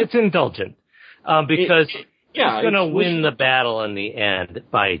 it's indulgent, because he's going to win the battle in the end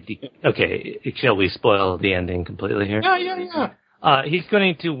by... Okay, shall we spoil the ending completely here? Yeah. He's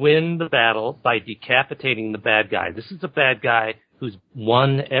going to win the battle by decapitating the bad guy. This is a bad guy who's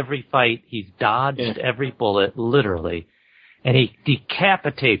won every fight. He's dodged every bullet, literally. And he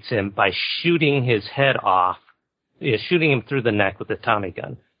decapitates him by shooting his head off, shooting him through the neck with a Tommy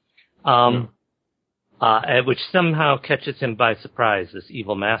gun. Which somehow catches him by surprise, this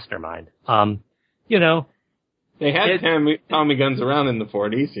evil mastermind. They had Tommy guns around in the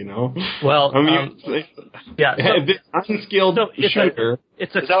 40s, Well, I mean, this unskilled shooter. Is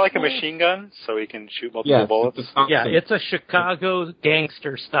that like a machine gun, so he can shoot multiple bullets? It's a Chicago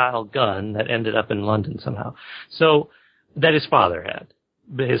gangster-style gun that ended up in London somehow. So, that his father had.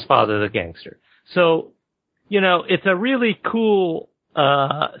 His father, the gangster. So, it's a really cool,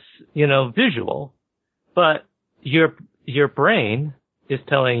 visual, but your brain is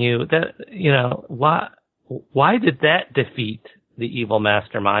telling you that, why did that defeat the evil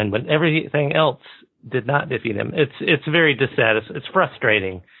mastermind when everything else did not defeat him? It's very dissatisfying. It's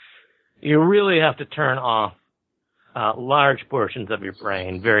frustrating. You really have to turn off large portions of your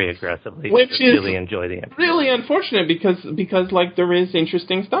brain very aggressively to really enjoy the ending. Really unfortunate because like there is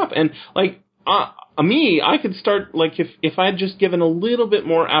interesting stuff, and like me, I could start like if I had just given a little bit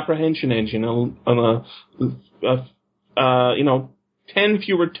more apprehension engine on 10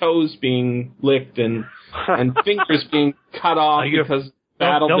 fewer toes being licked and fingers being cut off because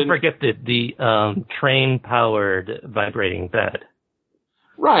battle. Don't forget the train-powered vibrating bed.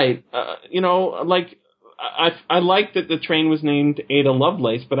 Right. I like that the train was named Ada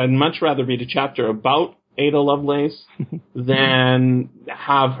Lovelace, but I'd much rather read a chapter about Ada Lovelace than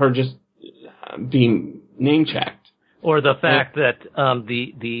have her just being name-checked. Or the fact that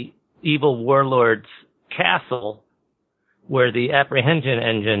the evil warlord's castle, where the apprehension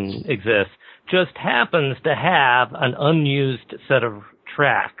engine exists, just happens to have an unused set of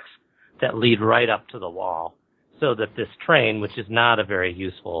tracks that lead right up to the wall. so that this train, which is not a very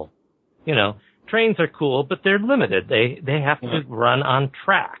useful, trains are cool, but they're limited. They have to run on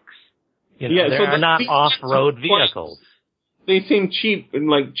tracks. They're not off-road vehicles. They seem cheap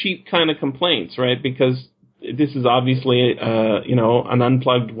kind of complaints, right? Because this is obviously, an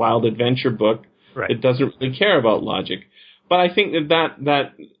unplugged wild adventure book that doesn't really care about logic. But I think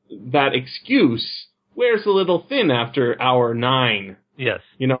that excuse wears a little thin after hour 9. Yes.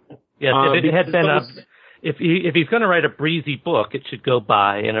 Yes, if it had been if he's going to write a breezy book, it should go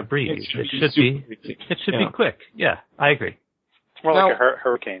by in a breeze. It should be quick. Yeah, I agree. It's more like a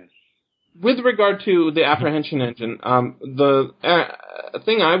hurricane. With regard to the apprehension engine, the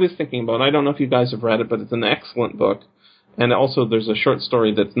thing I was thinking about, I don't know if you guys have read it, but it's an excellent book. And also there's a short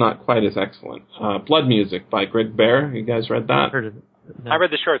story that's not quite as excellent. Blood Music by Greg Bear. You guys read that? I've heard of it. No. I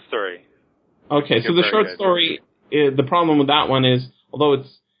read the short story. Okay, so the short story, the problem with that one is, although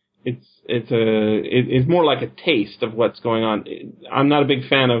it's more like a taste of what's going on. I'm not a big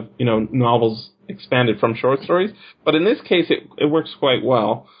fan of, novels expanded from short stories, but in this case it works quite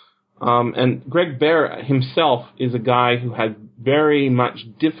well. And Greg Bear himself is a guy who had very much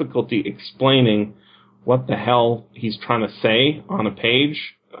difficulty explaining what the hell he's trying to say on a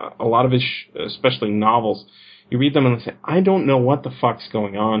page. A lot of his, especially novels, you read them and say, I don't know what the fuck's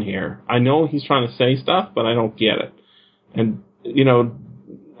going on here. I know he's trying to say stuff, but I don't get it. And,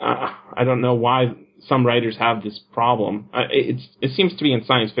 I don't know why some writers have this problem. It seems to be in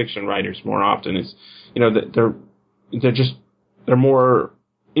science fiction writers more often is, they're more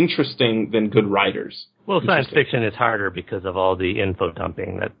interesting than good writers. Well, science fiction is harder because of all the info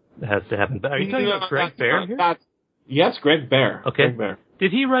dumping that has to happen. But are you talking about Greg Bear here? Yes, Greg Bear. Okay. Greg Bear.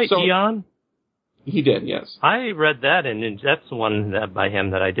 Did he write Eon? He did, yes. I read that, and that's the one by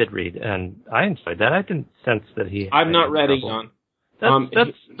him that I did read, and I enjoyed that. I didn't sense that he... I've not read Eon.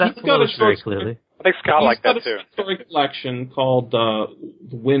 That's very clearly. I think Scott liked that too. He's got a story collection called The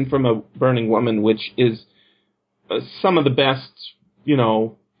Wind from a Burning Woman, which is some of the best,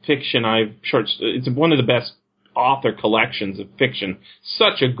 fiction it's one of the best author collections of fiction.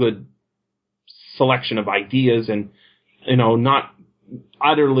 Such a good selection of ideas and, not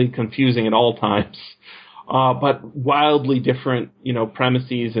utterly confusing at all times, but wildly different,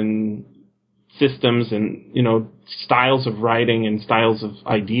 premises and systems and, styles of writing and styles of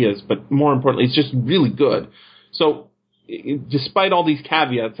ideas. But more importantly, it's just really good. So despite all these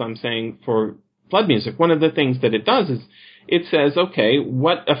caveats I'm saying for Blood Music, one of the things that it does is it says, okay,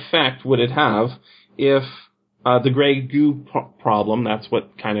 what effect would it have if the gray goo problem, that's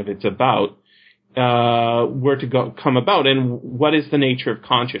what kind of it's about, were to come about, and what is the nature of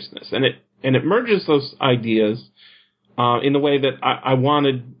consciousness? And it merges those ideas in the way that I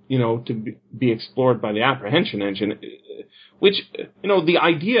wanted, to be explored by the apprehension engine, which, the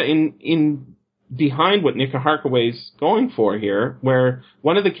idea in behind what Nick Harkaway's going for here, where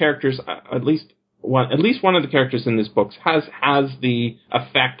one of the characters, at least one of the characters in this book has the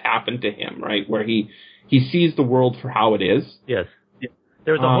effect happen to him, right? Where he sees the world for how it is. Yes.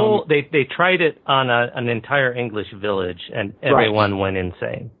 There was a whole, they tried it on an entire English village and everyone went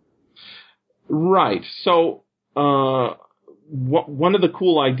insane. Right. So, one of the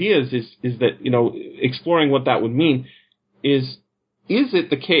cool ideas is that, exploring what that would mean is it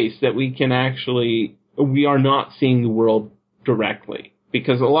the case that we are not seeing the world directly?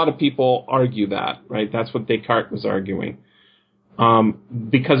 Because a lot of people argue that, right? That's what Descartes was arguing.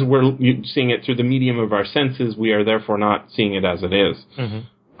 Because we're seeing it through the medium of our senses, we are therefore not seeing it as it is.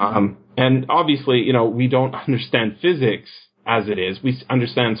 Mm-hmm. And obviously, we don't understand physics as it is. We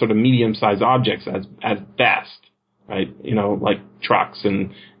understand sort of medium-sized objects as best, right? Like trucks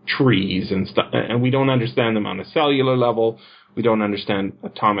and trees and stuff. And we don't understand them on a cellular level. We don't understand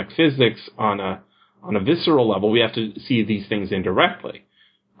atomic physics on a visceral level. We have to see these things indirectly.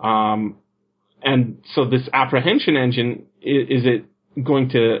 And so this apprehension engine, is it going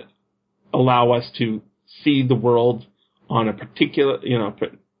to allow us to see the world on a particular,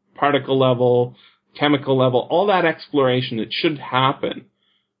 particle level, chemical level, all that exploration that should happen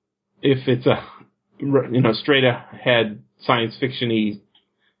if it's a, straight ahead science fiction-y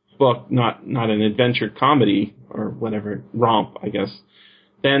book, not an adventure comedy or whatever, romp, I guess,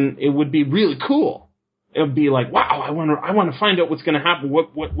 then it would be really cool. It would be like, wow, I want to find out what's going to happen.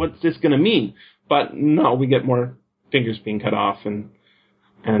 What's this going to mean? But no, we get more fingers being cut off and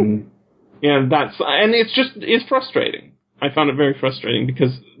it's frustrating. I found it very frustrating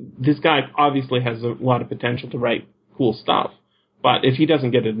because this guy obviously has a lot of potential to write cool stuff. But if he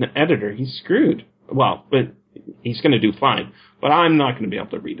doesn't get an editor, he's screwed. Well, but he's going to do fine. But I'm not going to be able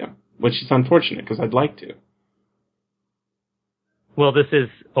to read him, which is unfortunate because I'd like to. Well, this is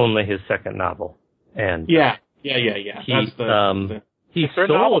only his second novel. And yeah, Yeah. He, That's the he Their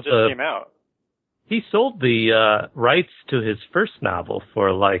novel sold just came out. He sold the rights to his first novel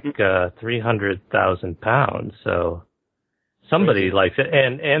for like £300,000. So somebody likes it,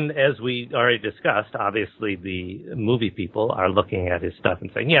 and as we already discussed, obviously the movie people are looking at his stuff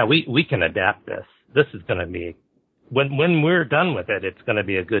and saying, "Yeah, we can adapt this. This is going to be when we're done with it, it's going to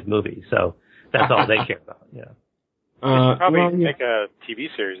be a good movie." So that's all they care about. Yeah. They should probably make a TV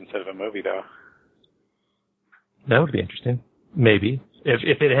series instead of a movie, though. That would be interesting. Maybe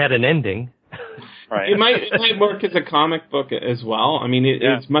if it had an ending. Right. It might work as a comic book as well. I mean,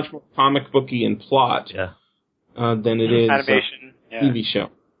 it's much more comic booky in plot than it is animation, a TV show.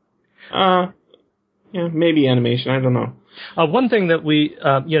 Maybe animation. I don't know. One thing that we,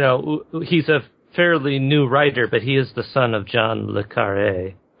 he's a fairly new writer, but he is the son of John le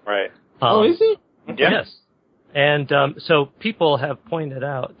Carré. Right. Is he? Yes. And so people have pointed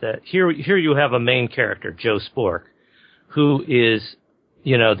out that here you have a main character, Joe Spork, who is,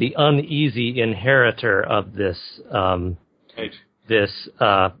 the uneasy inheritor of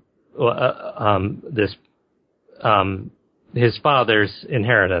his father's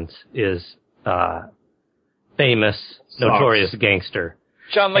inheritance is famous, notorious gangster.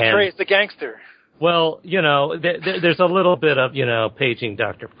 John le Carré is the gangster. Well, there's a little bit of, paging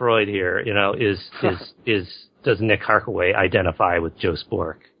Dr. Freud here, does Nick Harkaway identify with Joe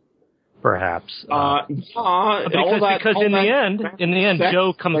Spork? Perhaps. Because in the end,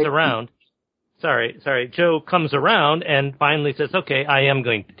 Joe comes around. Joe comes around and finally says, "Okay, I am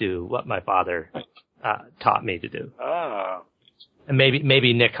going to do what my father taught me to do." Oh. And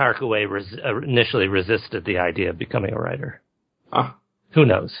maybe Nick Harkaway initially resisted the idea of becoming a writer. Who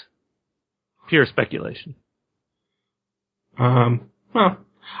knows? Pure speculation. Well,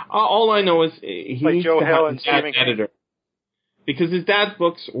 all I know is he like needs Joe to Hill have and his dad's Stephen editor. Because his dad's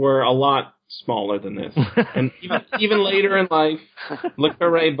books were a lot smaller than this. And even later in life, Le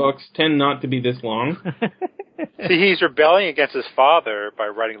Carré books tend not to be this long. See, he's rebelling against his father by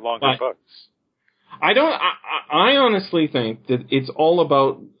writing longer books. I honestly think that it's all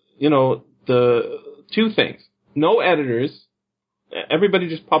about, the two things. No editors. Everybody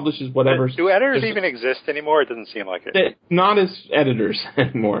just publishes whatever. Do editors even exist anymore? It doesn't seem like it. Not as editors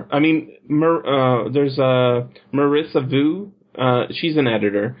anymore. I mean, there's Marissa Vu. She's an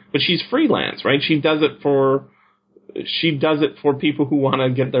editor, but she's freelance, right? She does it for people who want to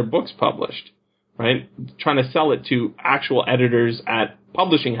get their books published, right? Trying to sell it to actual editors at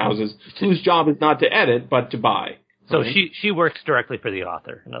publishing houses whose job is not to edit, but to buy. So right? she works directly for the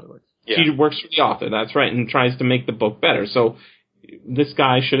author, in other words. Yeah. She works for the author, that's right, and tries to make the book better. So this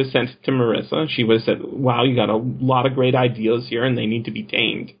guy should have sent it to Marissa. She would have said, "Wow, you got a lot of great ideas here, and they need to be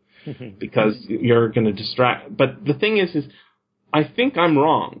tamed because you're going to distract." But the thing is I think I'm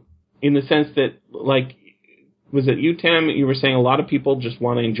wrong in the sense that, like, was it you, Tim? You were saying a lot of people just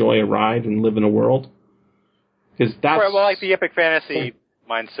want to enjoy a ride and live in a world? Because that's... Well, like the epic fantasy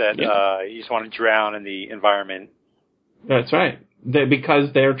mindset, you just want to drown in the environment. That's right.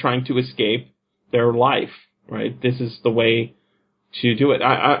 Because they're trying to escape their life, right? This is the way to do it.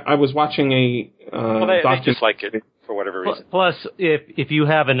 I was watching a... they just like it. For whatever reason. Plus, if you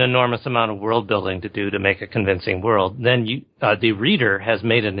have an enormous amount of world building to do to make a convincing world, then the reader has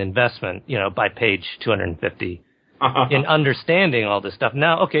made an investment, by page 250 in understanding all this stuff.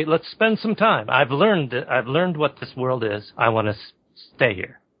 Now, okay, let's spend some time. I've learned what this world is. I want to stay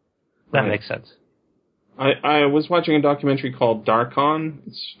here. That makes sense. I was watching a documentary called Darkon.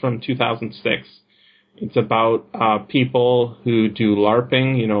 It's from 2006. It's about people who do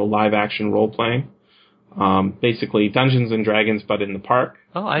LARPing, live action role playing. Basically Dungeons and Dragons, but in the park.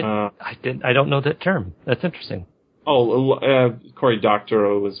 Oh, I don't know that term. That's interesting. Cory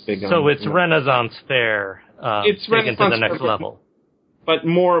Doctorow was big on. So it's Renaissance Fair. It's taken to the next level. But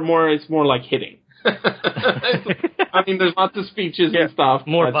it's more like hitting. I mean, there's lots of speeches and stuff.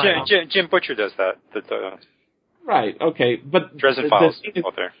 More Jim Butcher does that. Right. Okay. But Dresden Files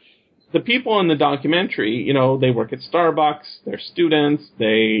out there. The people in the documentary, they work at Starbucks, they're students,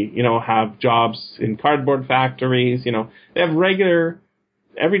 they, have jobs in cardboard factories, they have regular,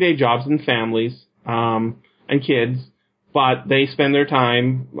 everyday jobs and families, and kids, but they spend their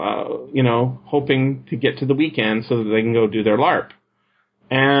time, hoping to get to the weekend so that they can go do their LARP.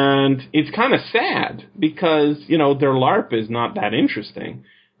 And it's kind of sad because, their LARP is not that interesting.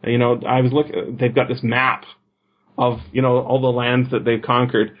 I was looking, they've got this map of, all the lands that they've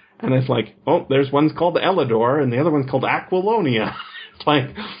conquered. And it's like, there's one's called Elidor, and the other one's called Aquilonia. It's like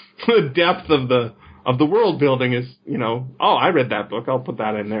the depth of the world building is, I read that book, I'll put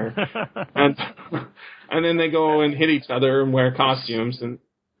that in there. And then they go and hit each other and wear costumes, and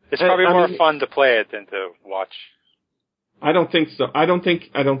It's probably more fun to play it than to watch. I don't think so. I don't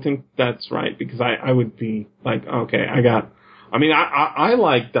think that's right, because I would be like, okay, I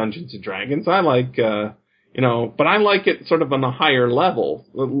like Dungeons and Dragons. I like, but I like it sort of on a higher level,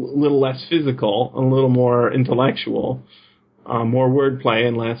 a little less physical, a little more intellectual, more wordplay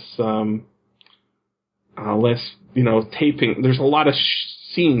and less, taping. There's a lot of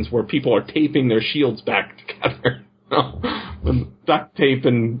scenes where people are taping their shields back together, with duct tape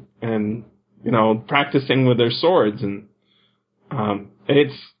and practicing with their swords, and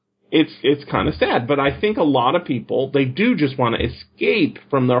it's kind of sad. But I think a lot of people, they do just want to escape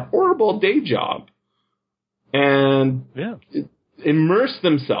from their horrible day job and immerse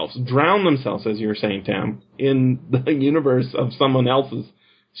themselves, drown themselves, as you were saying, Tam, in the universe of someone else's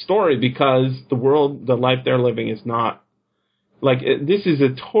story, because the life they're living is not like, this is a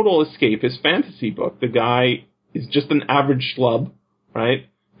total escapist fantasy book. The guy is just an average schlub, right?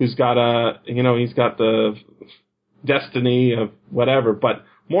 Who's got he's got the destiny of whatever, but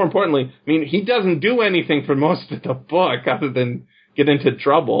more importantly, he doesn't do anything for most of the book other than get into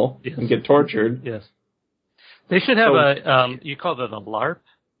trouble and get tortured. Yes. They should have you called it a LARP?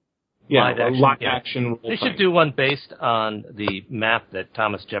 Yeah, live action. They should do one based on the map that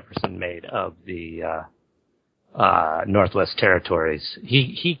Thomas Jefferson made of the Northwest Territories.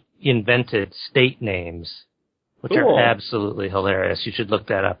 He invented state names, which are absolutely hilarious. You should look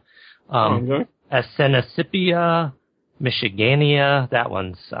that up. Asenasipia, Michigania, that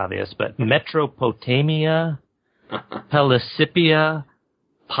one's obvious, but Metropotamia, Pelisipia,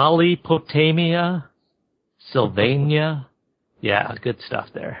 Polypotamia, Sylvania. Yeah, good stuff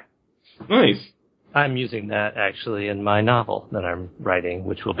there. Nice. I'm using that, actually, in my novel that I'm writing,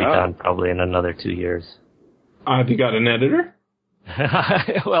 which will be done probably in another 2 years. Have you got an editor?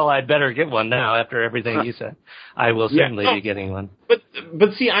 Well, I'd better get one now after everything you said. I will certainly be getting one.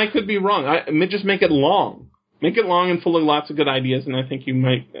 But see, I could be wrong. Just make it long. Make it long and full of lots of good ideas, and I think you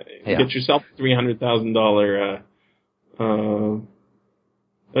might get yourself $300,000.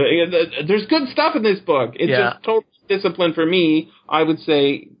 There's good stuff in this book. It's just total discipline for me. I would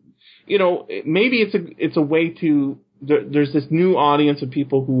say, maybe it's a way to. There's this new audience of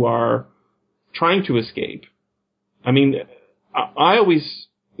people who are trying to escape. I always,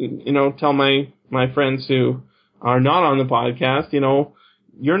 tell my friends who are not on the podcast,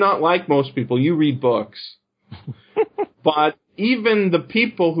 you're not like most people. You read books. But even the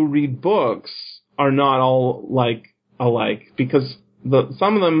people who read books are not all alike, because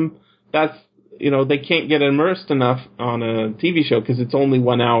some of them, they can't get immersed enough on a TV show because it's only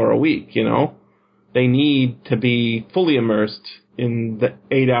 1 hour a week, They need to be fully immersed in the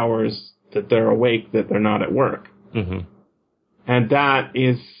 8 hours that they're awake, that they're not at work. Mm-hmm. And that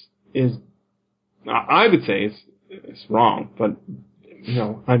is I would say it's wrong, but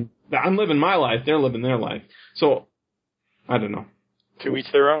I'm living my life, they're living their life. So I don't know. To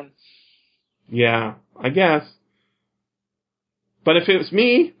each their own. Yeah, I guess. But if it was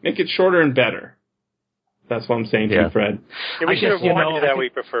me, make it shorter and better. That's what I'm saying to you, Fred. Yeah, we should have warned you that we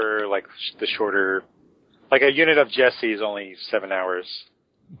prefer the shorter. Like a unit of Jesse is only 7 hours,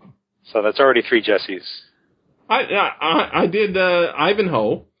 so that's already 3 Jessies. I did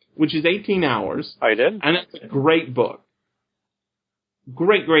Ivanhoe, which is 18 hours. Oh, you did? And it's a great book.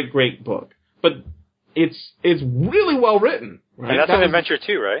 Great book. But it's really well written. Right? And that's an adventure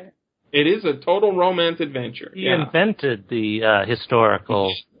too, right? It is a total romance adventure. He invented the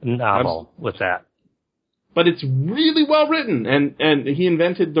historical novel with that. But it's really well written, and he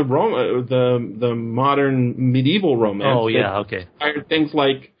invented the modern medieval romance. Oh yeah, okay. Things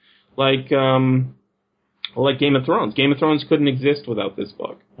like Game of Thrones. Game of Thrones couldn't exist without this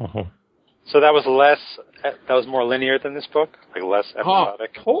book. Uh-huh. So that was more linear than this book, like less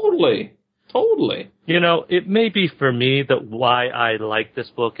episodic. Oh, totally. It may be for me that why I like this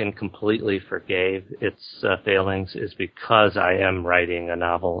book and completely forgave its failings is because I am writing a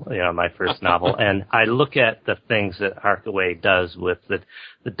novel, my first novel, and I look at the things that Harkaway does with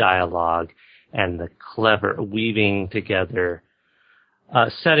the dialogue and the clever weaving together,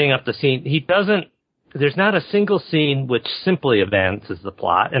 setting up the scene. There's not a single scene which simply advances the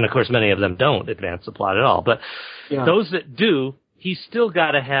plot, and of course many of them don't advance the plot at all, but those that do, he's still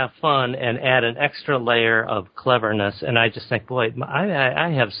got to have fun and add an extra layer of cleverness. And I just think, boy, I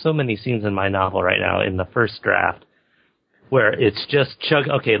have so many scenes in my novel right now in the first draft where it's just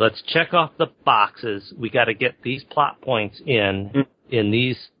okay, let's check off the boxes. We got to get these plot points in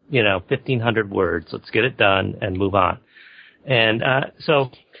these, 1,500 words. Let's get it done and move on. And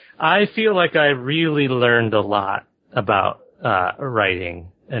so I feel like I really learned a lot about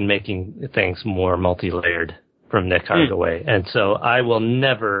writing and making things more multi-layered from Nick Harkaway. And so I will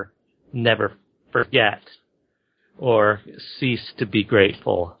never forget or cease to be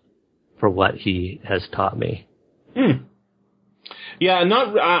grateful for what he has taught me. Yeah,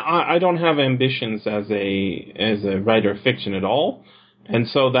 I don't have ambitions as a writer of fiction at all. And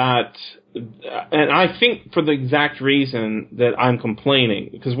so that, and I think for the exact reason that I'm complaining,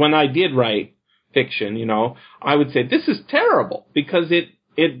 because when I did write fiction, I would say, this is terrible, because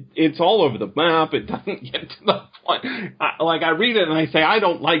it's all over the map. It doesn't get to the point. I read it and I say, I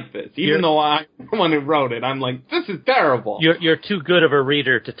don't like this, even though I'm the one who wrote it. I'm like, this is terrible. You're too good of a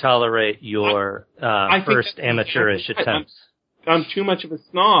reader to tolerate your first amateurish attempts. I'm too much of a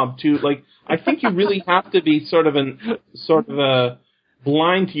snob to I think you really have to be sort of a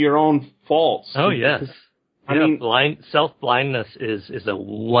blind to your own faults. Oh yes. I mean, self-blindness is a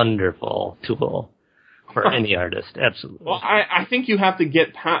wonderful tool for any artist. Absolutely. Well, I think you have to get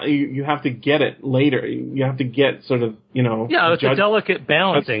you have to get it later. You have to get sort of, Yeah, it's a delicate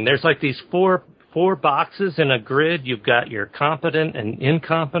balancing. There's these four boxes in a grid. You've got your competent and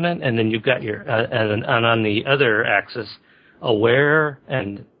incompetent, and then you've got your and on the other axis, aware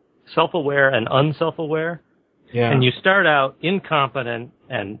and self-aware and unself-aware. Yeah. And you start out incompetent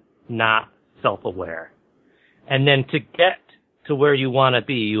and not self-aware. And then to get to where you want to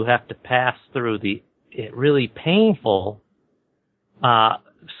be, you have to pass through the really painful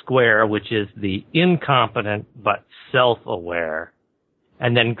square, which is the incompetent but self-aware.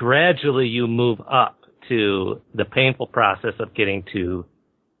 And then gradually you move up to the painful process of getting to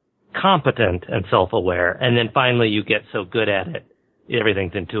competent and self-aware. And then finally you get so good at it,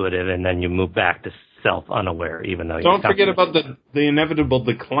 everything's intuitive, and then you move back to self-unaware, even though Don't forget about the inevitable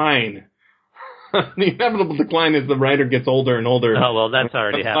decline. The inevitable decline is the writer gets older and older. Oh, well, that's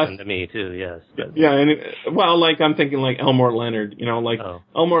already happened to me, too, yes. But. Yeah, and I'm thinking Elmore Leonard,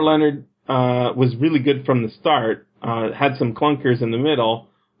 Elmore Leonard was really good from the start, had some clunkers in the middle,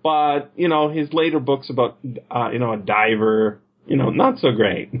 but, his later books about, a diver, not so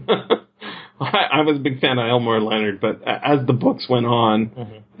great. I was a big fan of Elmore Leonard, but as the books went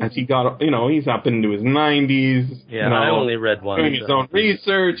on, as he got, he's up into his 90s. Yeah, I only read one. Doing his own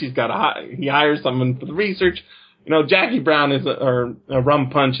research. He hires someone for the research. Jackie Brown or Rum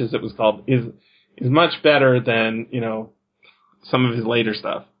Punch, as it was called, is much better than, some of his later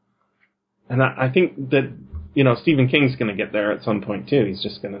stuff. And I think that, Stephen King's going to get there at some point, too. He's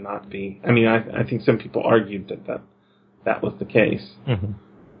just going to not be. I mean, I think some people argued that was the case. Mm-hmm.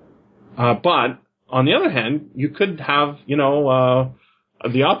 But on the other hand, you could have,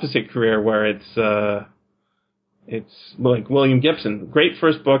 the opposite career where it's like William Gibson, great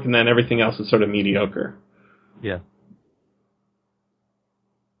first book, and then everything else is sort of mediocre. Yeah.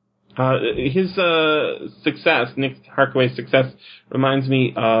 His success, Nick Harkaway's success, reminds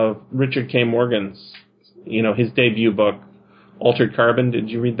me of Richard K. Morgan's, his debut book, Altered Carbon. Did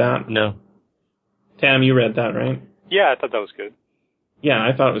you read that? No. Tam, you read that, right? Yeah, I thought that was good. Yeah,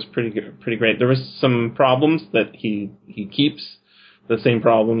 I thought it was pretty good, pretty great. There was some problems that he keeps, the same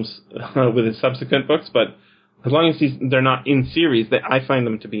problems with his subsequent books, but as long as they're not in series, I find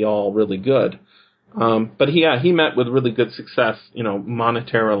them to be all really good. But he met with really good success,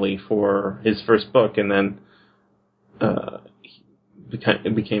 monetarily for his first book, and then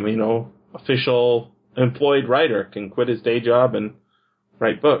became official employed writer, can quit his day job and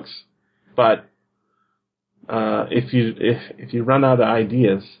write books. But if you run out of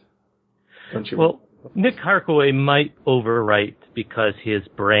ideas, don't you? Well, Nick Harkaway might overwrite because his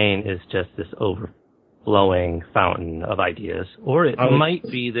brain is just this overflowing fountain of ideas, or it might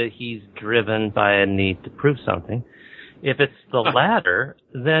be that he's driven by a need to prove something. If it's the latter,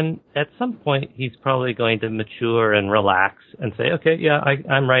 then at some point he's probably going to mature and relax and say, okay, yeah,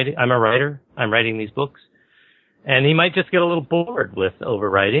 I'm writing. I'm a writer. I'm writing these books. And he might just get a little bored with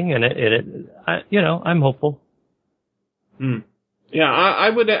overwriting, and I'm hopeful. Yeah, I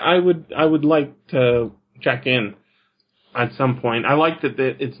would like to check in at some point. I like that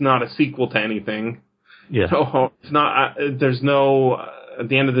it's not a sequel to anything. Yeah. So it's not. There's no at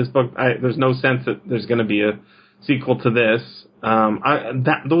the end of this book. There's no sense that there's going to be a sequel to this.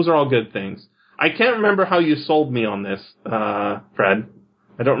 Those are all good things. I can't remember how you sold me on this, Fred.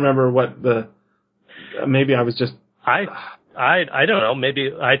 I don't remember what maybe I was just. I don't know.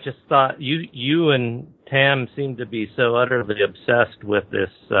 Maybe I just thought you and Tam seemed to be so utterly obsessed with this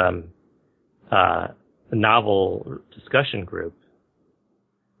novel discussion group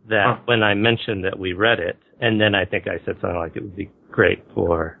that when I mentioned that we read it, and then I think I said something like it would be great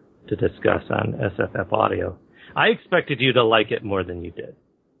to discuss on SFFaudio. I expected you to like it more than you did.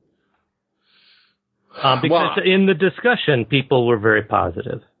 Because in the discussion, people were very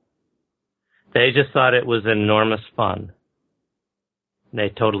positive. They just thought it was enormous fun. They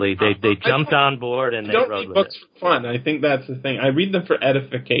jumped on board and they rode with it. I don't read books for fun. I think that's the thing. I read them for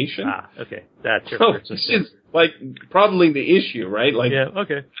edification. Okay. That's your first which is, like, probably the issue, right? Like, yeah,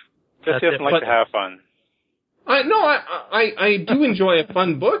 okay. Just doesn't like to have fun. I do enjoy a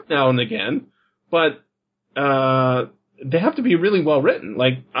fun book now and again, but they have to be really well written.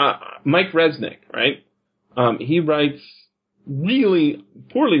 Like Mike Resnick, right? He writes really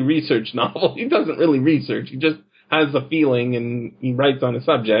poorly researched novels. He doesn't really research. He just has a feeling and he writes on a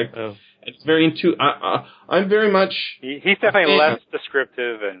subject. Oh. It's very I'm very much. He's definitely less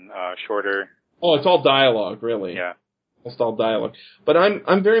descriptive and shorter. Oh, it's all dialogue, really. Yeah. It's all dialogue. But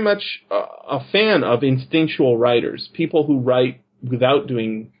I'm very much a fan of instinctual writers, people who write without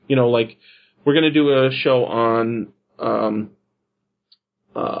doing, like, we're going to do a show on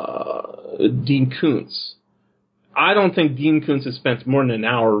Dean Koontz. I don't think Dean Koontz has spent more than an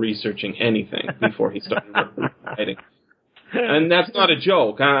hour researching anything before he started writing. And that's not a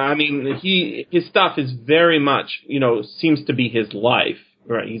joke. I mean, his stuff is very much, seems to be his life.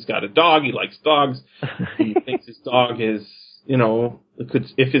 Right, he's got a dog. He likes dogs. He thinks his dog is,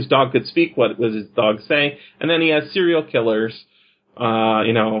 if his dog could speak, what would his dog say? And then he has serial killers,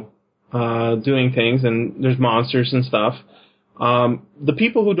 doing things, and there's monsters and stuff. The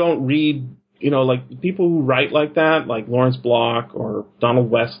people who don't read, like the people who write like that, like Lawrence Block or Donald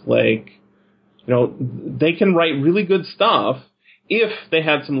Westlake, they can write really good stuff if they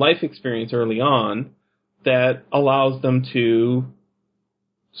had some life experience early on that allows them to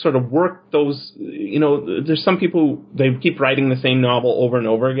sort of work those, there's some people, they keep writing the same novel over and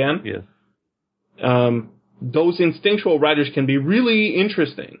over again. Yeah. Those instinctual writers can be really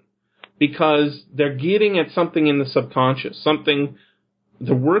interesting because they're getting at something in the subconscious,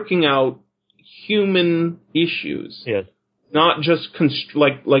 they're working out human issues. Yes. Not just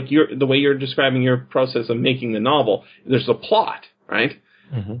like the way you're describing your process of making the novel. There's a plot, right?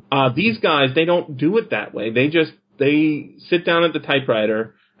 Mm-hmm. These guys, they don't do it that way. They sit down at the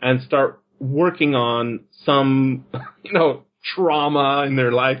typewriter and start working on some, trauma in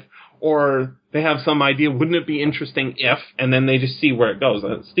their life, or they have some idea, wouldn't it be interesting if, and then they just see where it goes.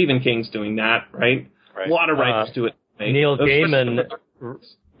 Stephen King's doing that, right? A lot of writers do it. Neil Gaiman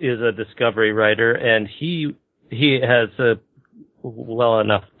is a discovery writer, and he has a well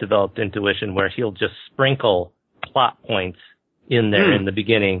enough developed intuition where he'll just sprinkle plot points in there in the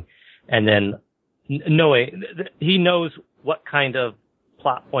beginning, and then he knows what kind of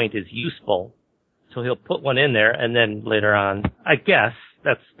plot point is useful, so he'll put one in there, and then later on, I guess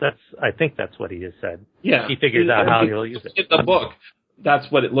I think that's what he has said. Yeah, he figures out how he'll use it. In the book, that's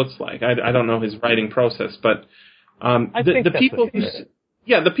what it looks like. I don't know his writing process, but the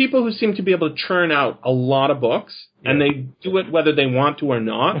people who seem to be able to churn out a lot of books, and they do it whether they want to or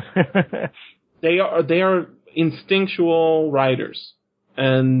not, they are instinctual writers,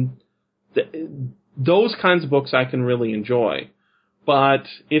 and those kinds of books I can really enjoy. But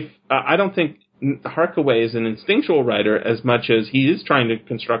I don't think Harkaway is an instinctual writer as much as he is trying to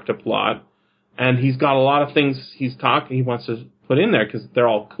construct a plot, and he's got a lot of things he wants to put in there because they're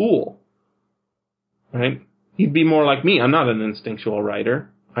all cool, right? He'd be more like me. I'm not an instinctual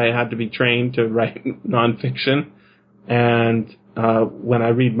writer. I had to be trained to write nonfiction, and when I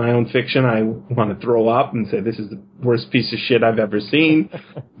read my own fiction, I want to throw up and say, this is the worst piece of shit I've ever seen.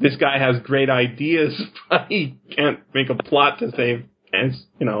 This guy has great ideas, but he can't make a plot to save,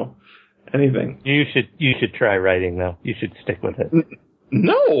 anything. You should try writing, though. You should stick with it.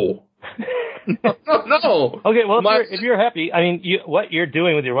 No. No. Okay, well, if you're happy, I mean, what you're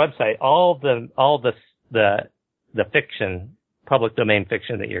doing with your website, all the fiction, public domain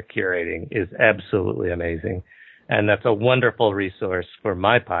fiction that you're curating is absolutely amazing. And that's a wonderful resource for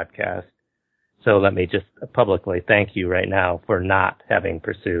my podcast. So let me just publicly thank you right now for not having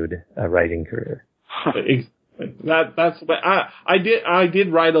pursued a writing career. That's what I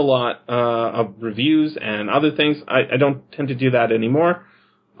did write a lot of reviews and other things. I don't tend to do that anymore.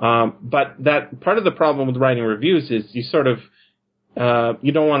 But that part of the problem with writing reviews is you sort of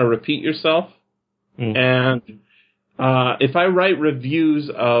you don't want to repeat yourself. And if I write reviews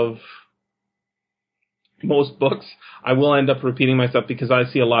of most books, I will end up repeating myself because I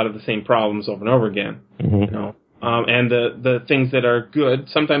see a lot of the same problems over and over again. And the things that are good,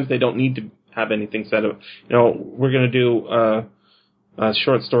 sometimes they don't need to have anything said of. We're going to do a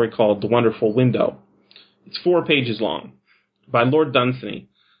short story called The Wonderful Window. It's 4 pages long by Lord Dunsany.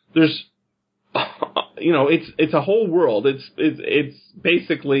 There's, it's a whole world. It's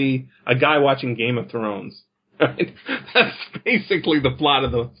basically a guy watching Game of Thrones. Right? That's basically the plot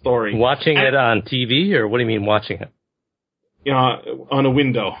of the story. Watching it on TV, or what do you mean watching it? On a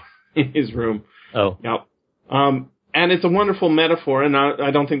window. in his room. Oh. Yep. And it's a wonderful metaphor, and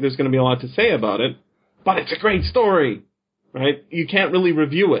I don't think there's going to be a lot to say about it, but it's a great story, right? You can't really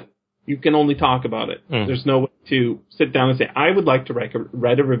review it. You can only talk about it. Mm. There's no way to sit down and say, I would like to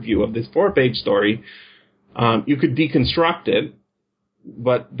write a review of this 4-page story. You could deconstruct it,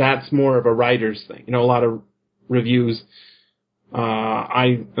 but that's more of a writer's thing. A lot of reviews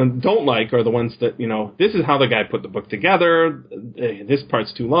I don't like are the ones that, this is how the guy put the book together. This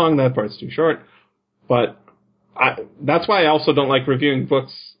part's too long, that part's too short. But that's why I also don't like reviewing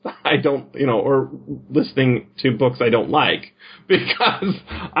books I don't, or listening to books I don't like, because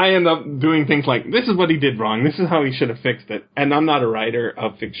I end up doing things like, this is what he did wrong, this is how he should have fixed it. And I'm not a writer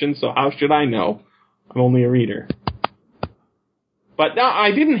of fiction, so how should I know? I'm only a reader. But no,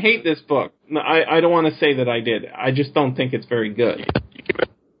 I didn't hate this book. I don't want to say that I did. I just don't think it's very good.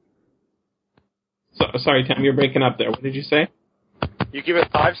 So, sorry, Tam, you're breaking up there. What did you say? You give it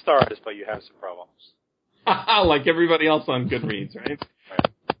 5 stars, but you have some problems. Like everybody else on Goodreads, right?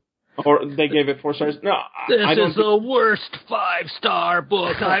 Or they gave it 4 stars. No, this is the worst 5-star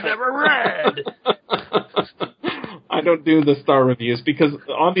book I've ever read. I don't do the star reviews because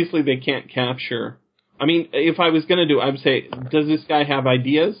obviously they can't capture. I mean, if I was going to do it, I would say, does this guy have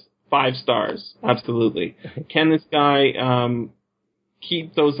ideas? 5 stars. Absolutely. Can this guy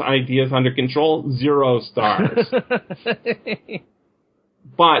keep those ideas under control? 0 stars.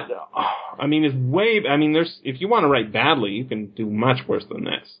 But, I mean, there's, if you want to write badly, you can do much worse than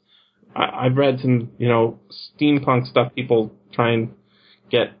this. I've read some, steampunk stuff. People try and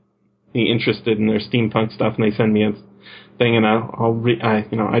get me interested in their steampunk stuff, and they send me a thing, and I'll read.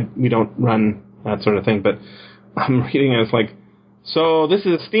 We don't run that sort of thing, but I'm reading it. It's like, so this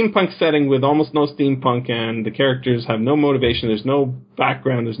is a steampunk setting with almost no steampunk, and the characters have no motivation. There's no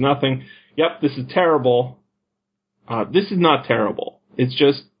background. There's nothing. Yep, this is terrible. This is not terrible. It's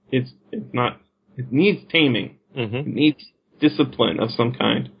just it's not. It needs taming. Mm-hmm. It needs discipline of some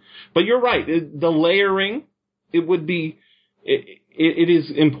kind. But you're right. The layering, it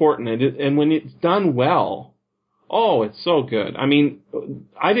is important, and when it's done well, oh, it's so good. I mean,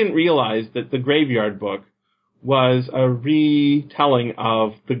 I didn't realize that the Graveyard Book was a retelling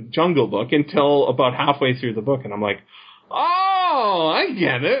of the Jungle Book until about halfway through the book, and I'm like, oh, I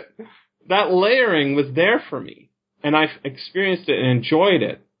get it. That layering was there for me, and I've experienced it and enjoyed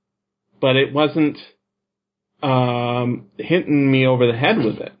it, but it wasn't hitting me over the head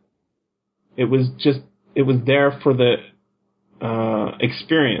with it. It was there for the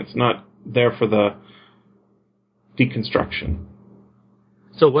experience, not there for the deconstruction.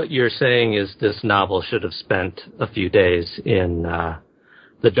 So what you're saying is this novel should have spent a few days in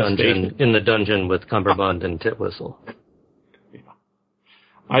the dungeon with Cumberbund and Titwhistle. Yeah.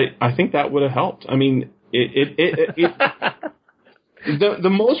 I think that would have helped. I mean, the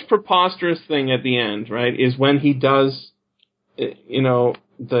most preposterous thing at the end, right, is when he does,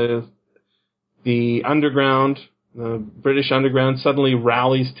 the underground, the British underground suddenly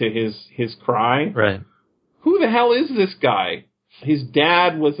rallies to his cry. Right. Who the hell is this guy? His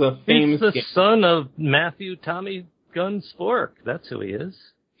dad was a famous... He's the son of Matthew Tommy Guns Fork. That's who he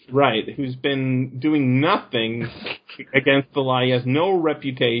is. Right, who's been doing nothing against the law. He has no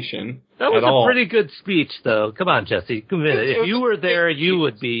reputation at all. That was a pretty good speech, though. Come on, Jesse. If you were there, you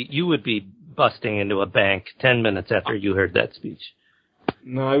would be busting into a bank 10 minutes after you heard that speech.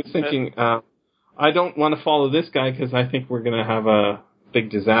 No, I was thinking... I don't want to follow this guy because I think we're going to have a big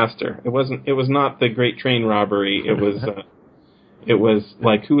disaster. It was not the Great Train Robbery. It was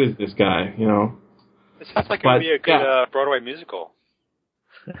like, who is this guy? It sounds like it would be a good Broadway musical.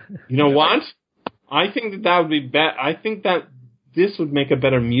 You know what? I think that would be I think that this would make a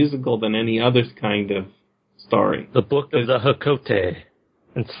better musical than any other kind of story. The Book of the Hakote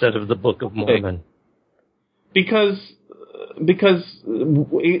instead of the Book of Mormon. Because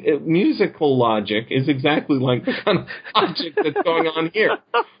musical logic is exactly like the kind of logic that's going on here.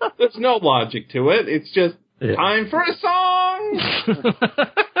 There's no logic to it. It's just time for a song.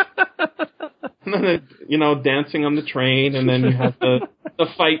 And then, dancing on the train, and then you have the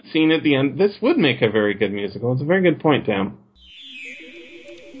fight scene at the end. This would make a very good musical. It's a very good point, Tam.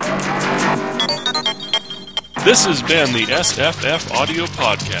 This has been the SFF Audio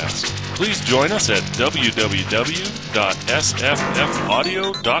Podcast. Please join us at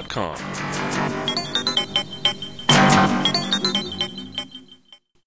www.sffaudio.com.